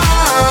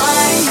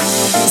mine.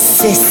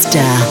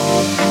 Sister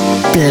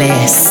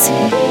Bliss.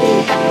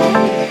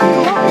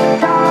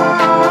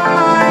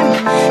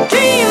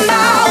 Dream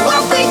about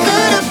what we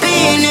could have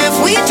been if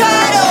we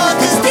tried up,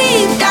 'cause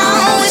deep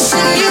down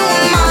wishing you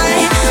were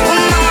mine,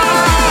 were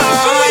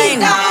mine. Deep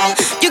down,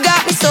 you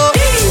got me so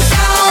deep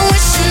down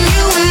wishing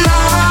you were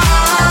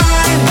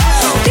mine.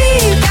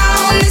 Deep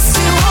down miss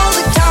you all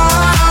the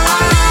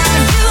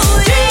time.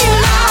 Dream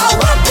about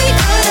what we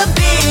could have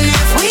been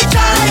if we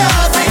tried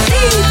up, but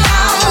deep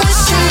down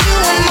wishing you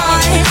were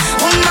mine,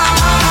 were mine.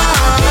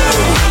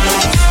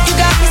 You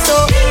got me so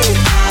deep,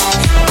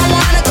 I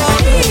wanna go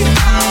deep.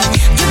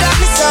 You got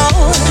me so,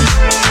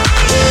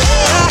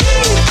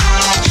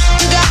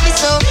 you got me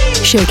so.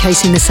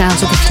 Showcasing the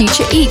sounds of the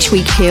future each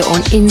week here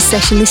on In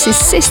Session. This is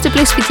Sister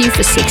Bliss with you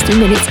for 60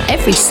 minutes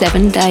every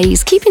 7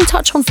 days. Keep in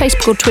touch on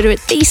Facebook or Twitter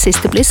at The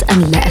Sister Bliss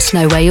and let us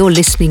know where you're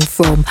listening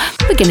from.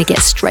 We're going to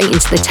get straight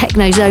into the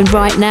techno zone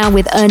right now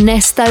with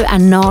Ernesto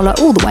and Nala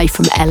all the way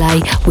from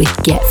LA with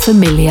Get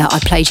Familiar. I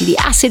played you the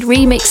Acid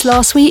remix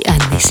last week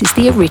and this is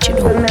the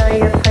original.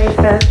 Familiar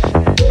places,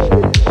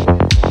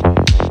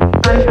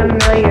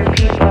 unfamiliar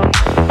people,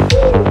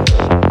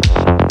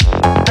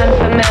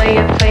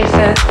 unfamiliar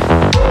places,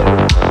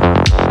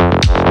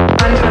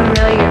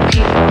 unfamiliar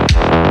people,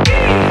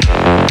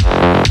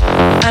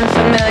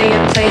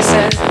 unfamiliar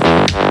places,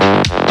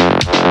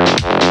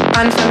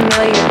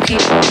 unfamiliar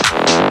people.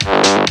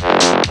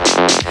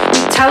 We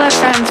tell our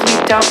friends we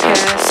don't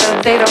care, so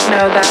they don't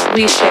know that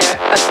we share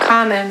a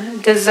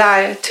common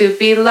desire to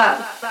be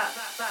loved.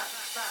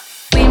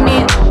 We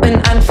meet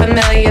in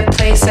unfamiliar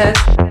places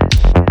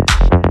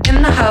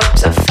in the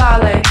hopes of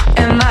falling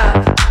in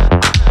love.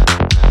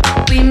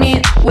 We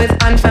meet with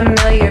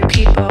unfamiliar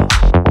people,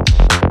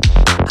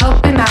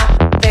 hoping that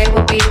they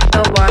will be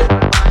the one.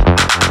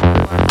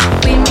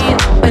 We meet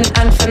in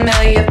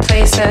unfamiliar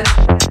places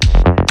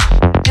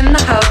in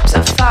the hopes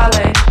of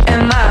falling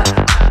in love.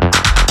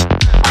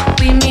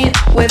 We meet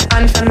with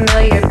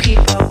unfamiliar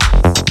people.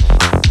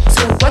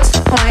 So what's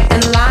the point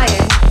in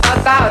lying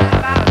about it?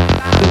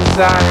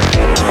 Desire.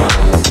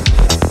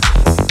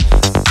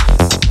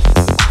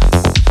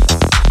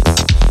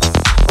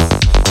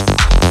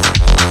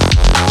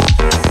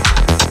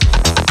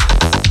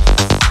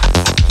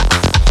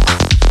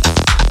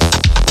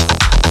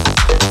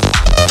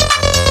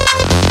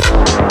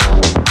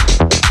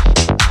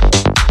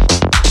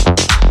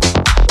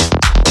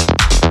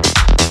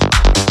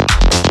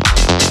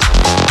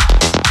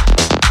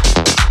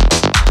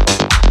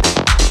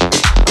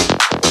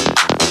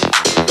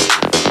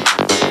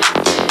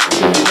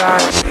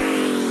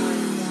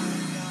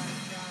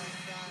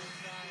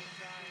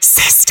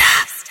 Sister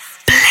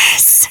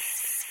Bliss.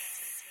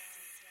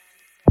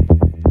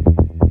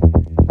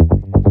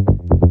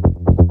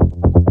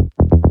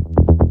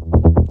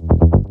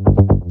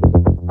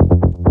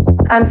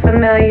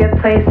 Unfamiliar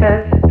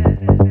places,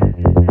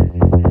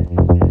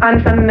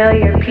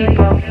 unfamiliar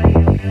people,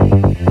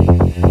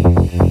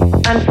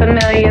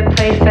 unfamiliar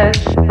places,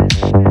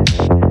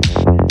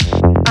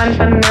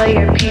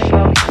 unfamiliar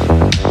people,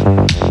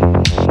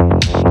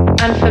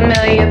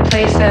 unfamiliar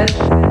places,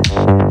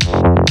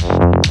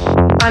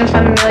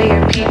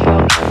 unfamiliar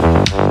people,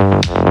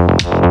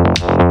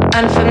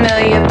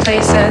 unfamiliar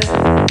places,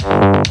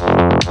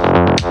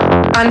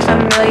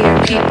 unfamiliar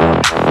people,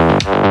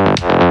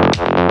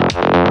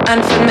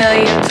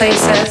 unfamiliar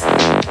places,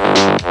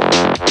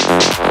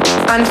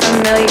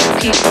 unfamiliar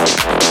people.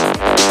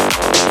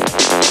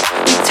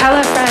 We tell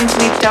our friends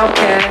we don't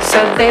care, so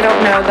they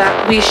don't know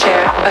that we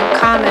share a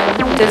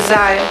common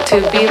desire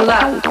to be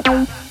loved.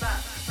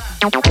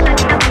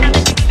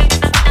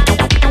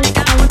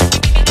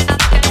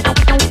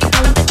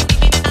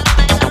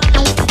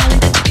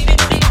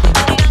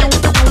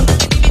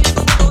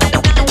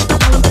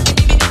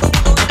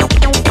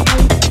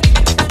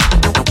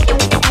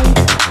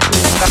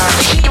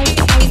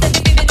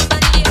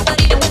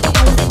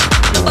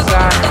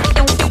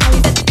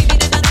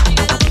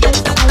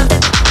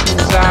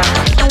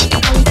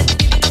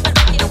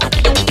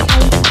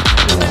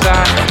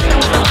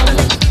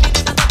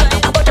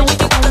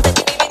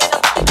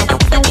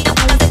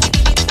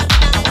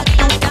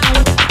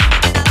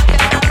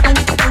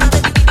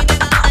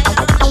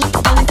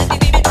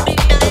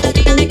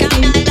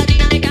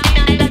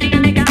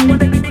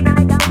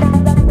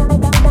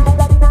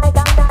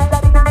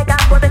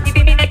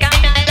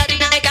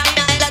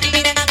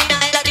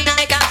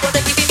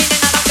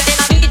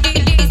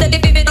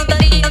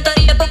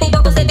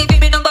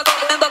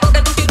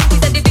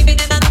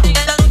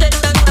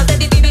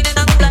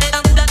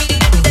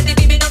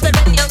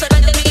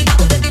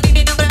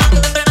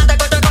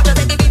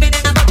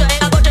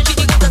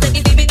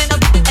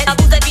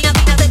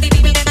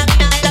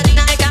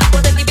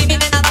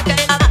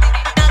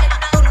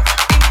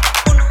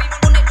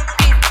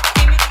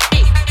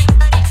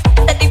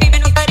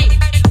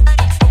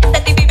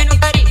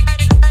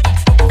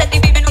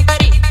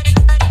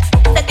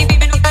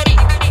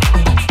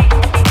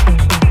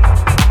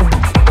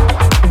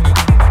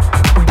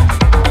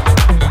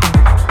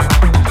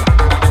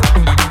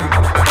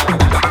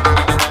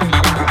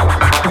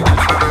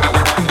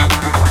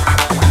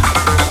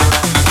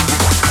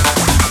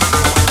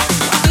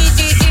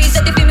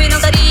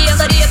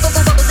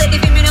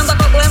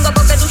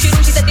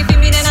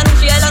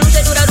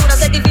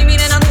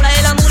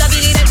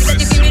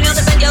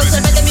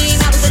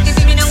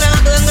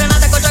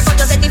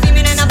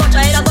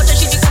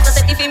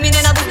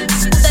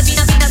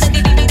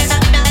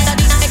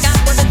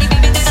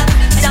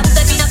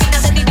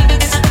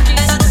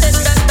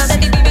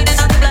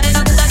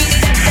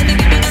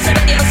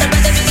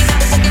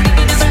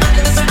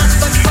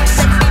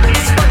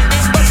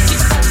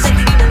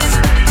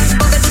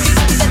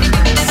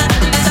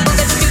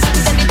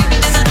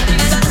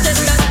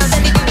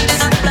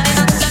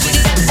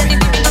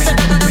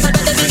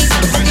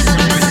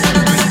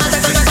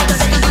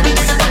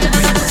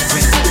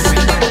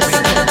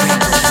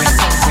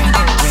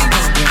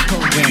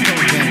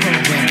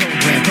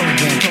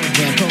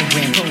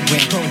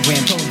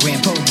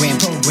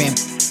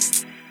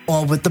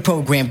 On with the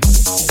program.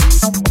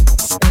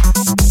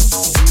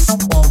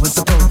 On with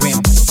the program.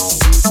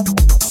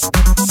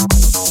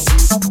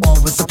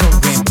 On with the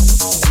program.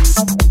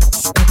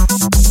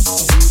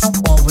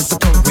 On with the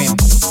program.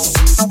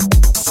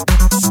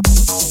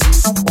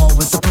 On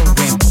with the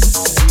program.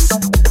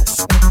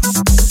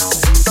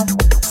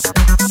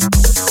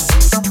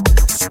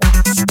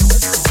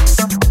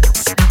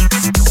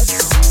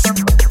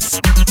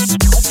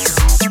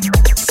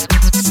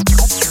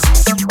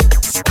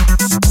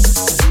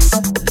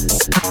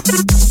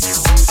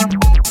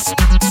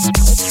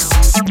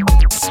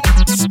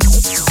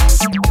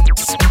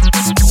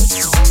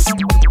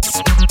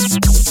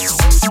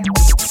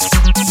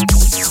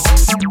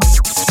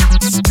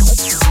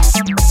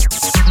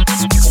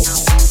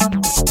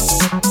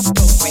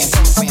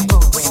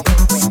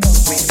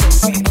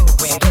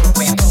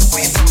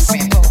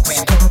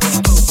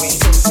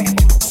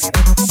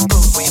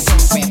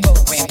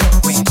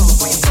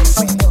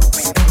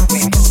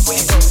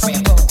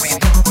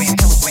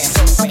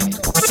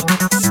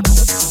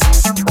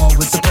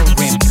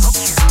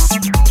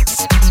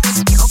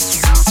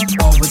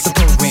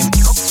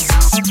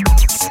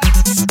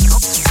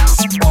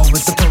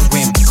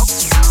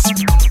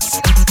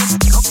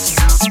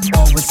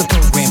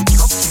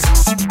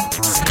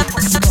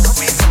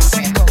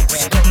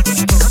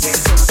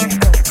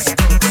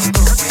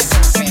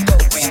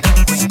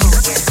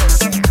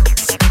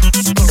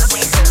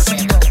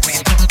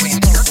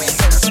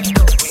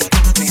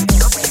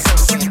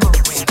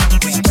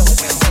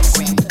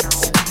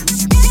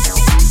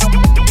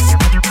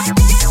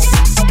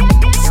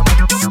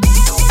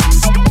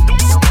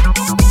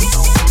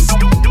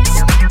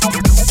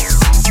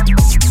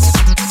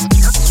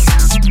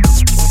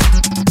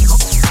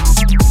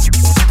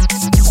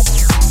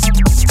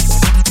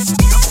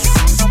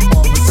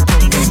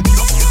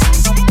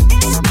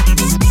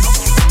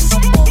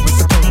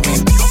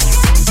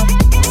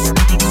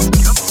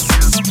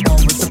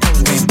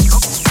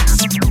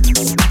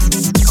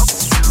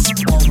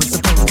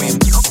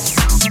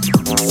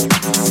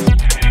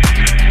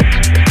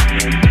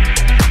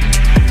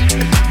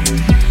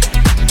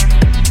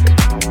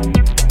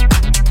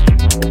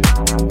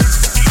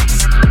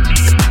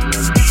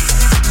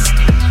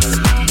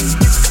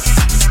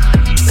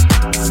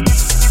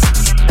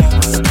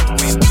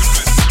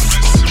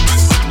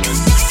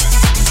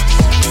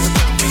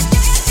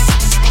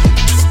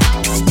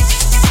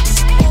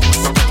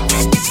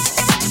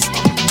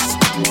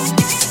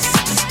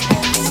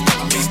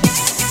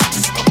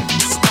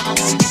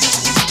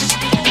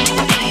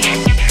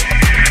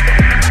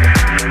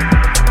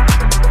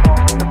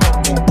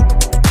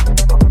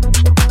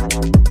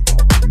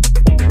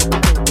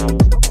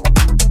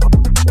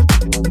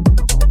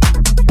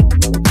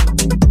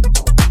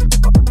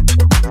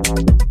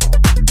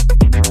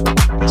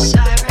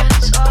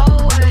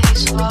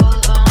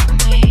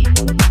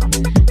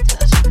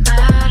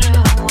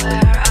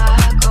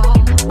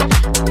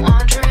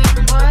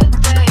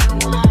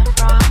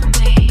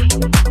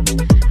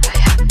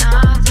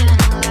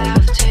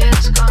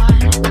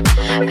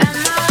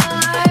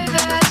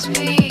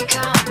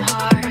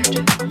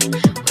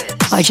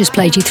 I just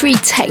played you 3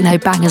 techno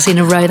bangers in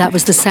a row. That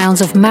was the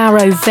sounds of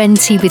Mauro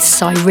Venti with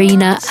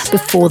Sirena.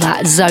 Before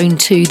that, Zone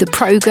 2, the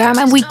programme.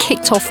 And we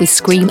kicked off with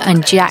Scream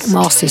and Jack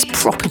Master's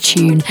proper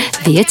tune,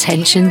 the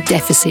Attention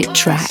Deficit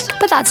track.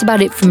 But that's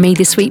about it from me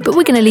this week. But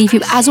we're going to leave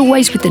you, as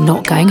always, with the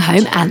Not Going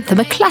Home anthem,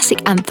 a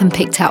classic anthem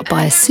picked out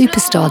by a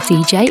superstar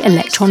DJ,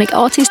 electronic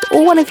artist,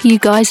 or one of you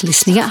guys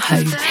listening at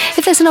home.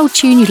 If there's an old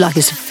tune you'd like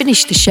us to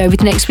finish the show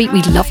with next week,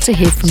 we'd love to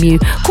hear from you.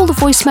 Call the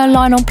voicemail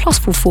line on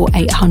 +44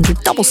 800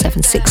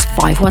 776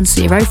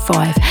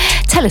 5105.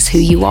 Tell us who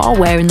you are,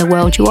 where in the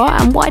world you are,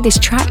 and why this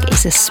track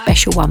is a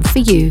special one for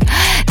you.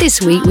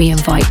 This week we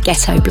invite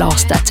Ghetto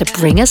Blaster to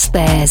bring us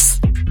theirs.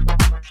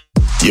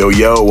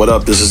 Yo, what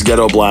up? This is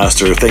Ghetto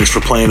Blaster. Thanks for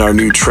playing our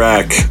new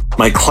track.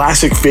 My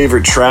classic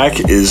favorite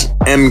track is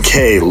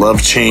MK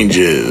Love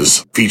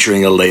Changes,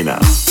 featuring Elena.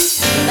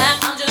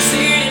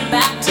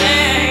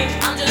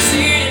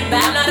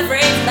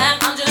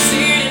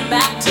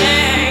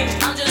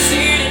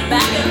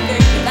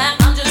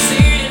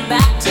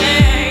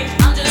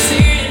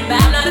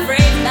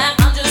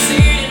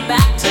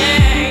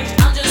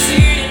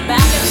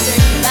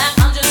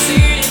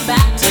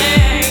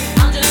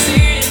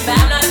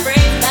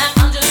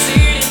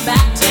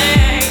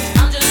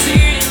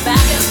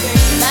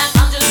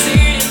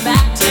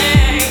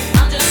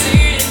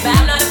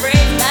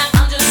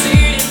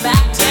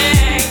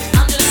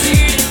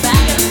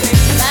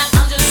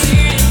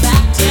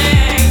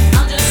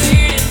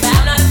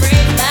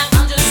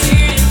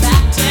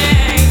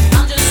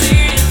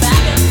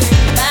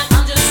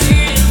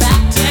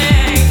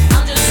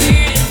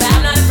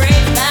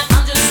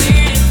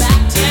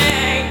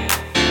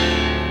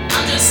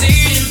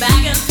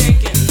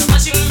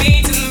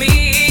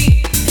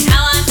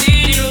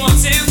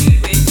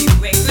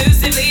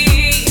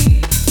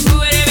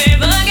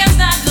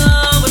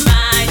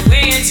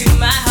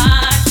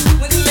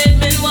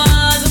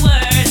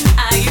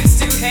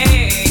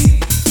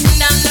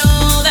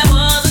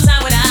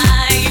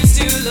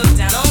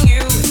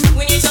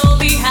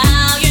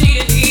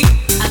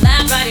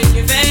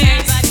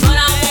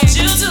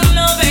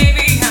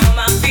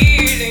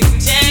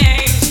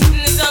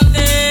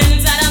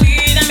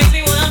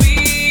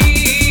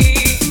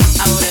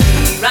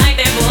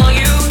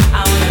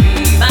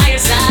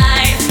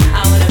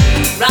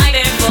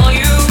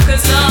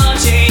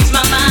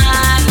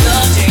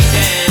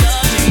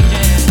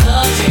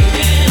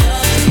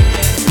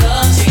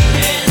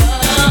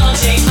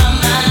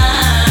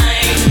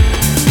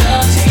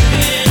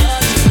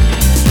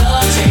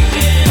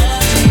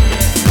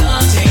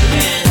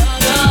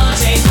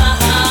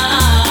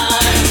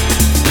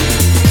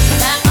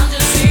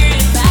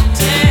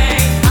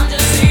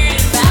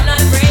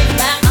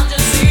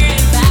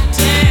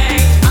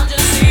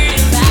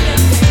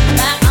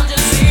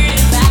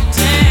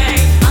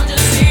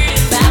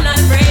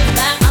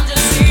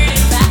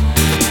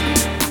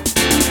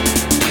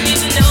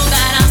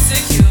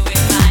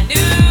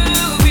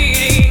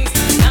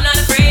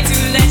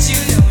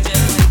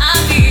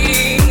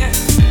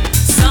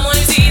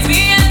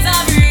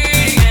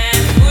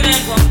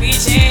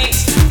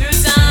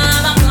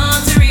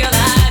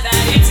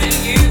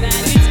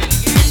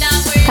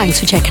 Thanks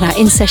for checking out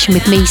In Session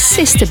with me,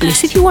 Sister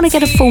Bliss. If you want to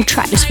get a full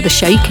track list for the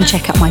show, you can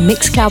check out my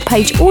Mixcloud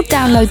page or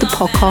download the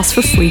podcast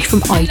for free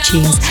from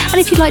iTunes. And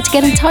if you'd like to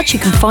get in touch, you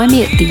can find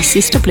me at The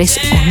Sister Bliss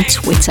on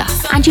Twitter.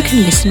 And you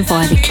can listen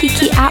via the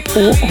Kiki app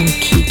or on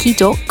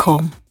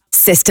kiki.com.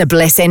 Sister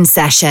Bliss In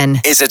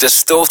Session is a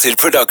Distorted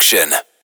production.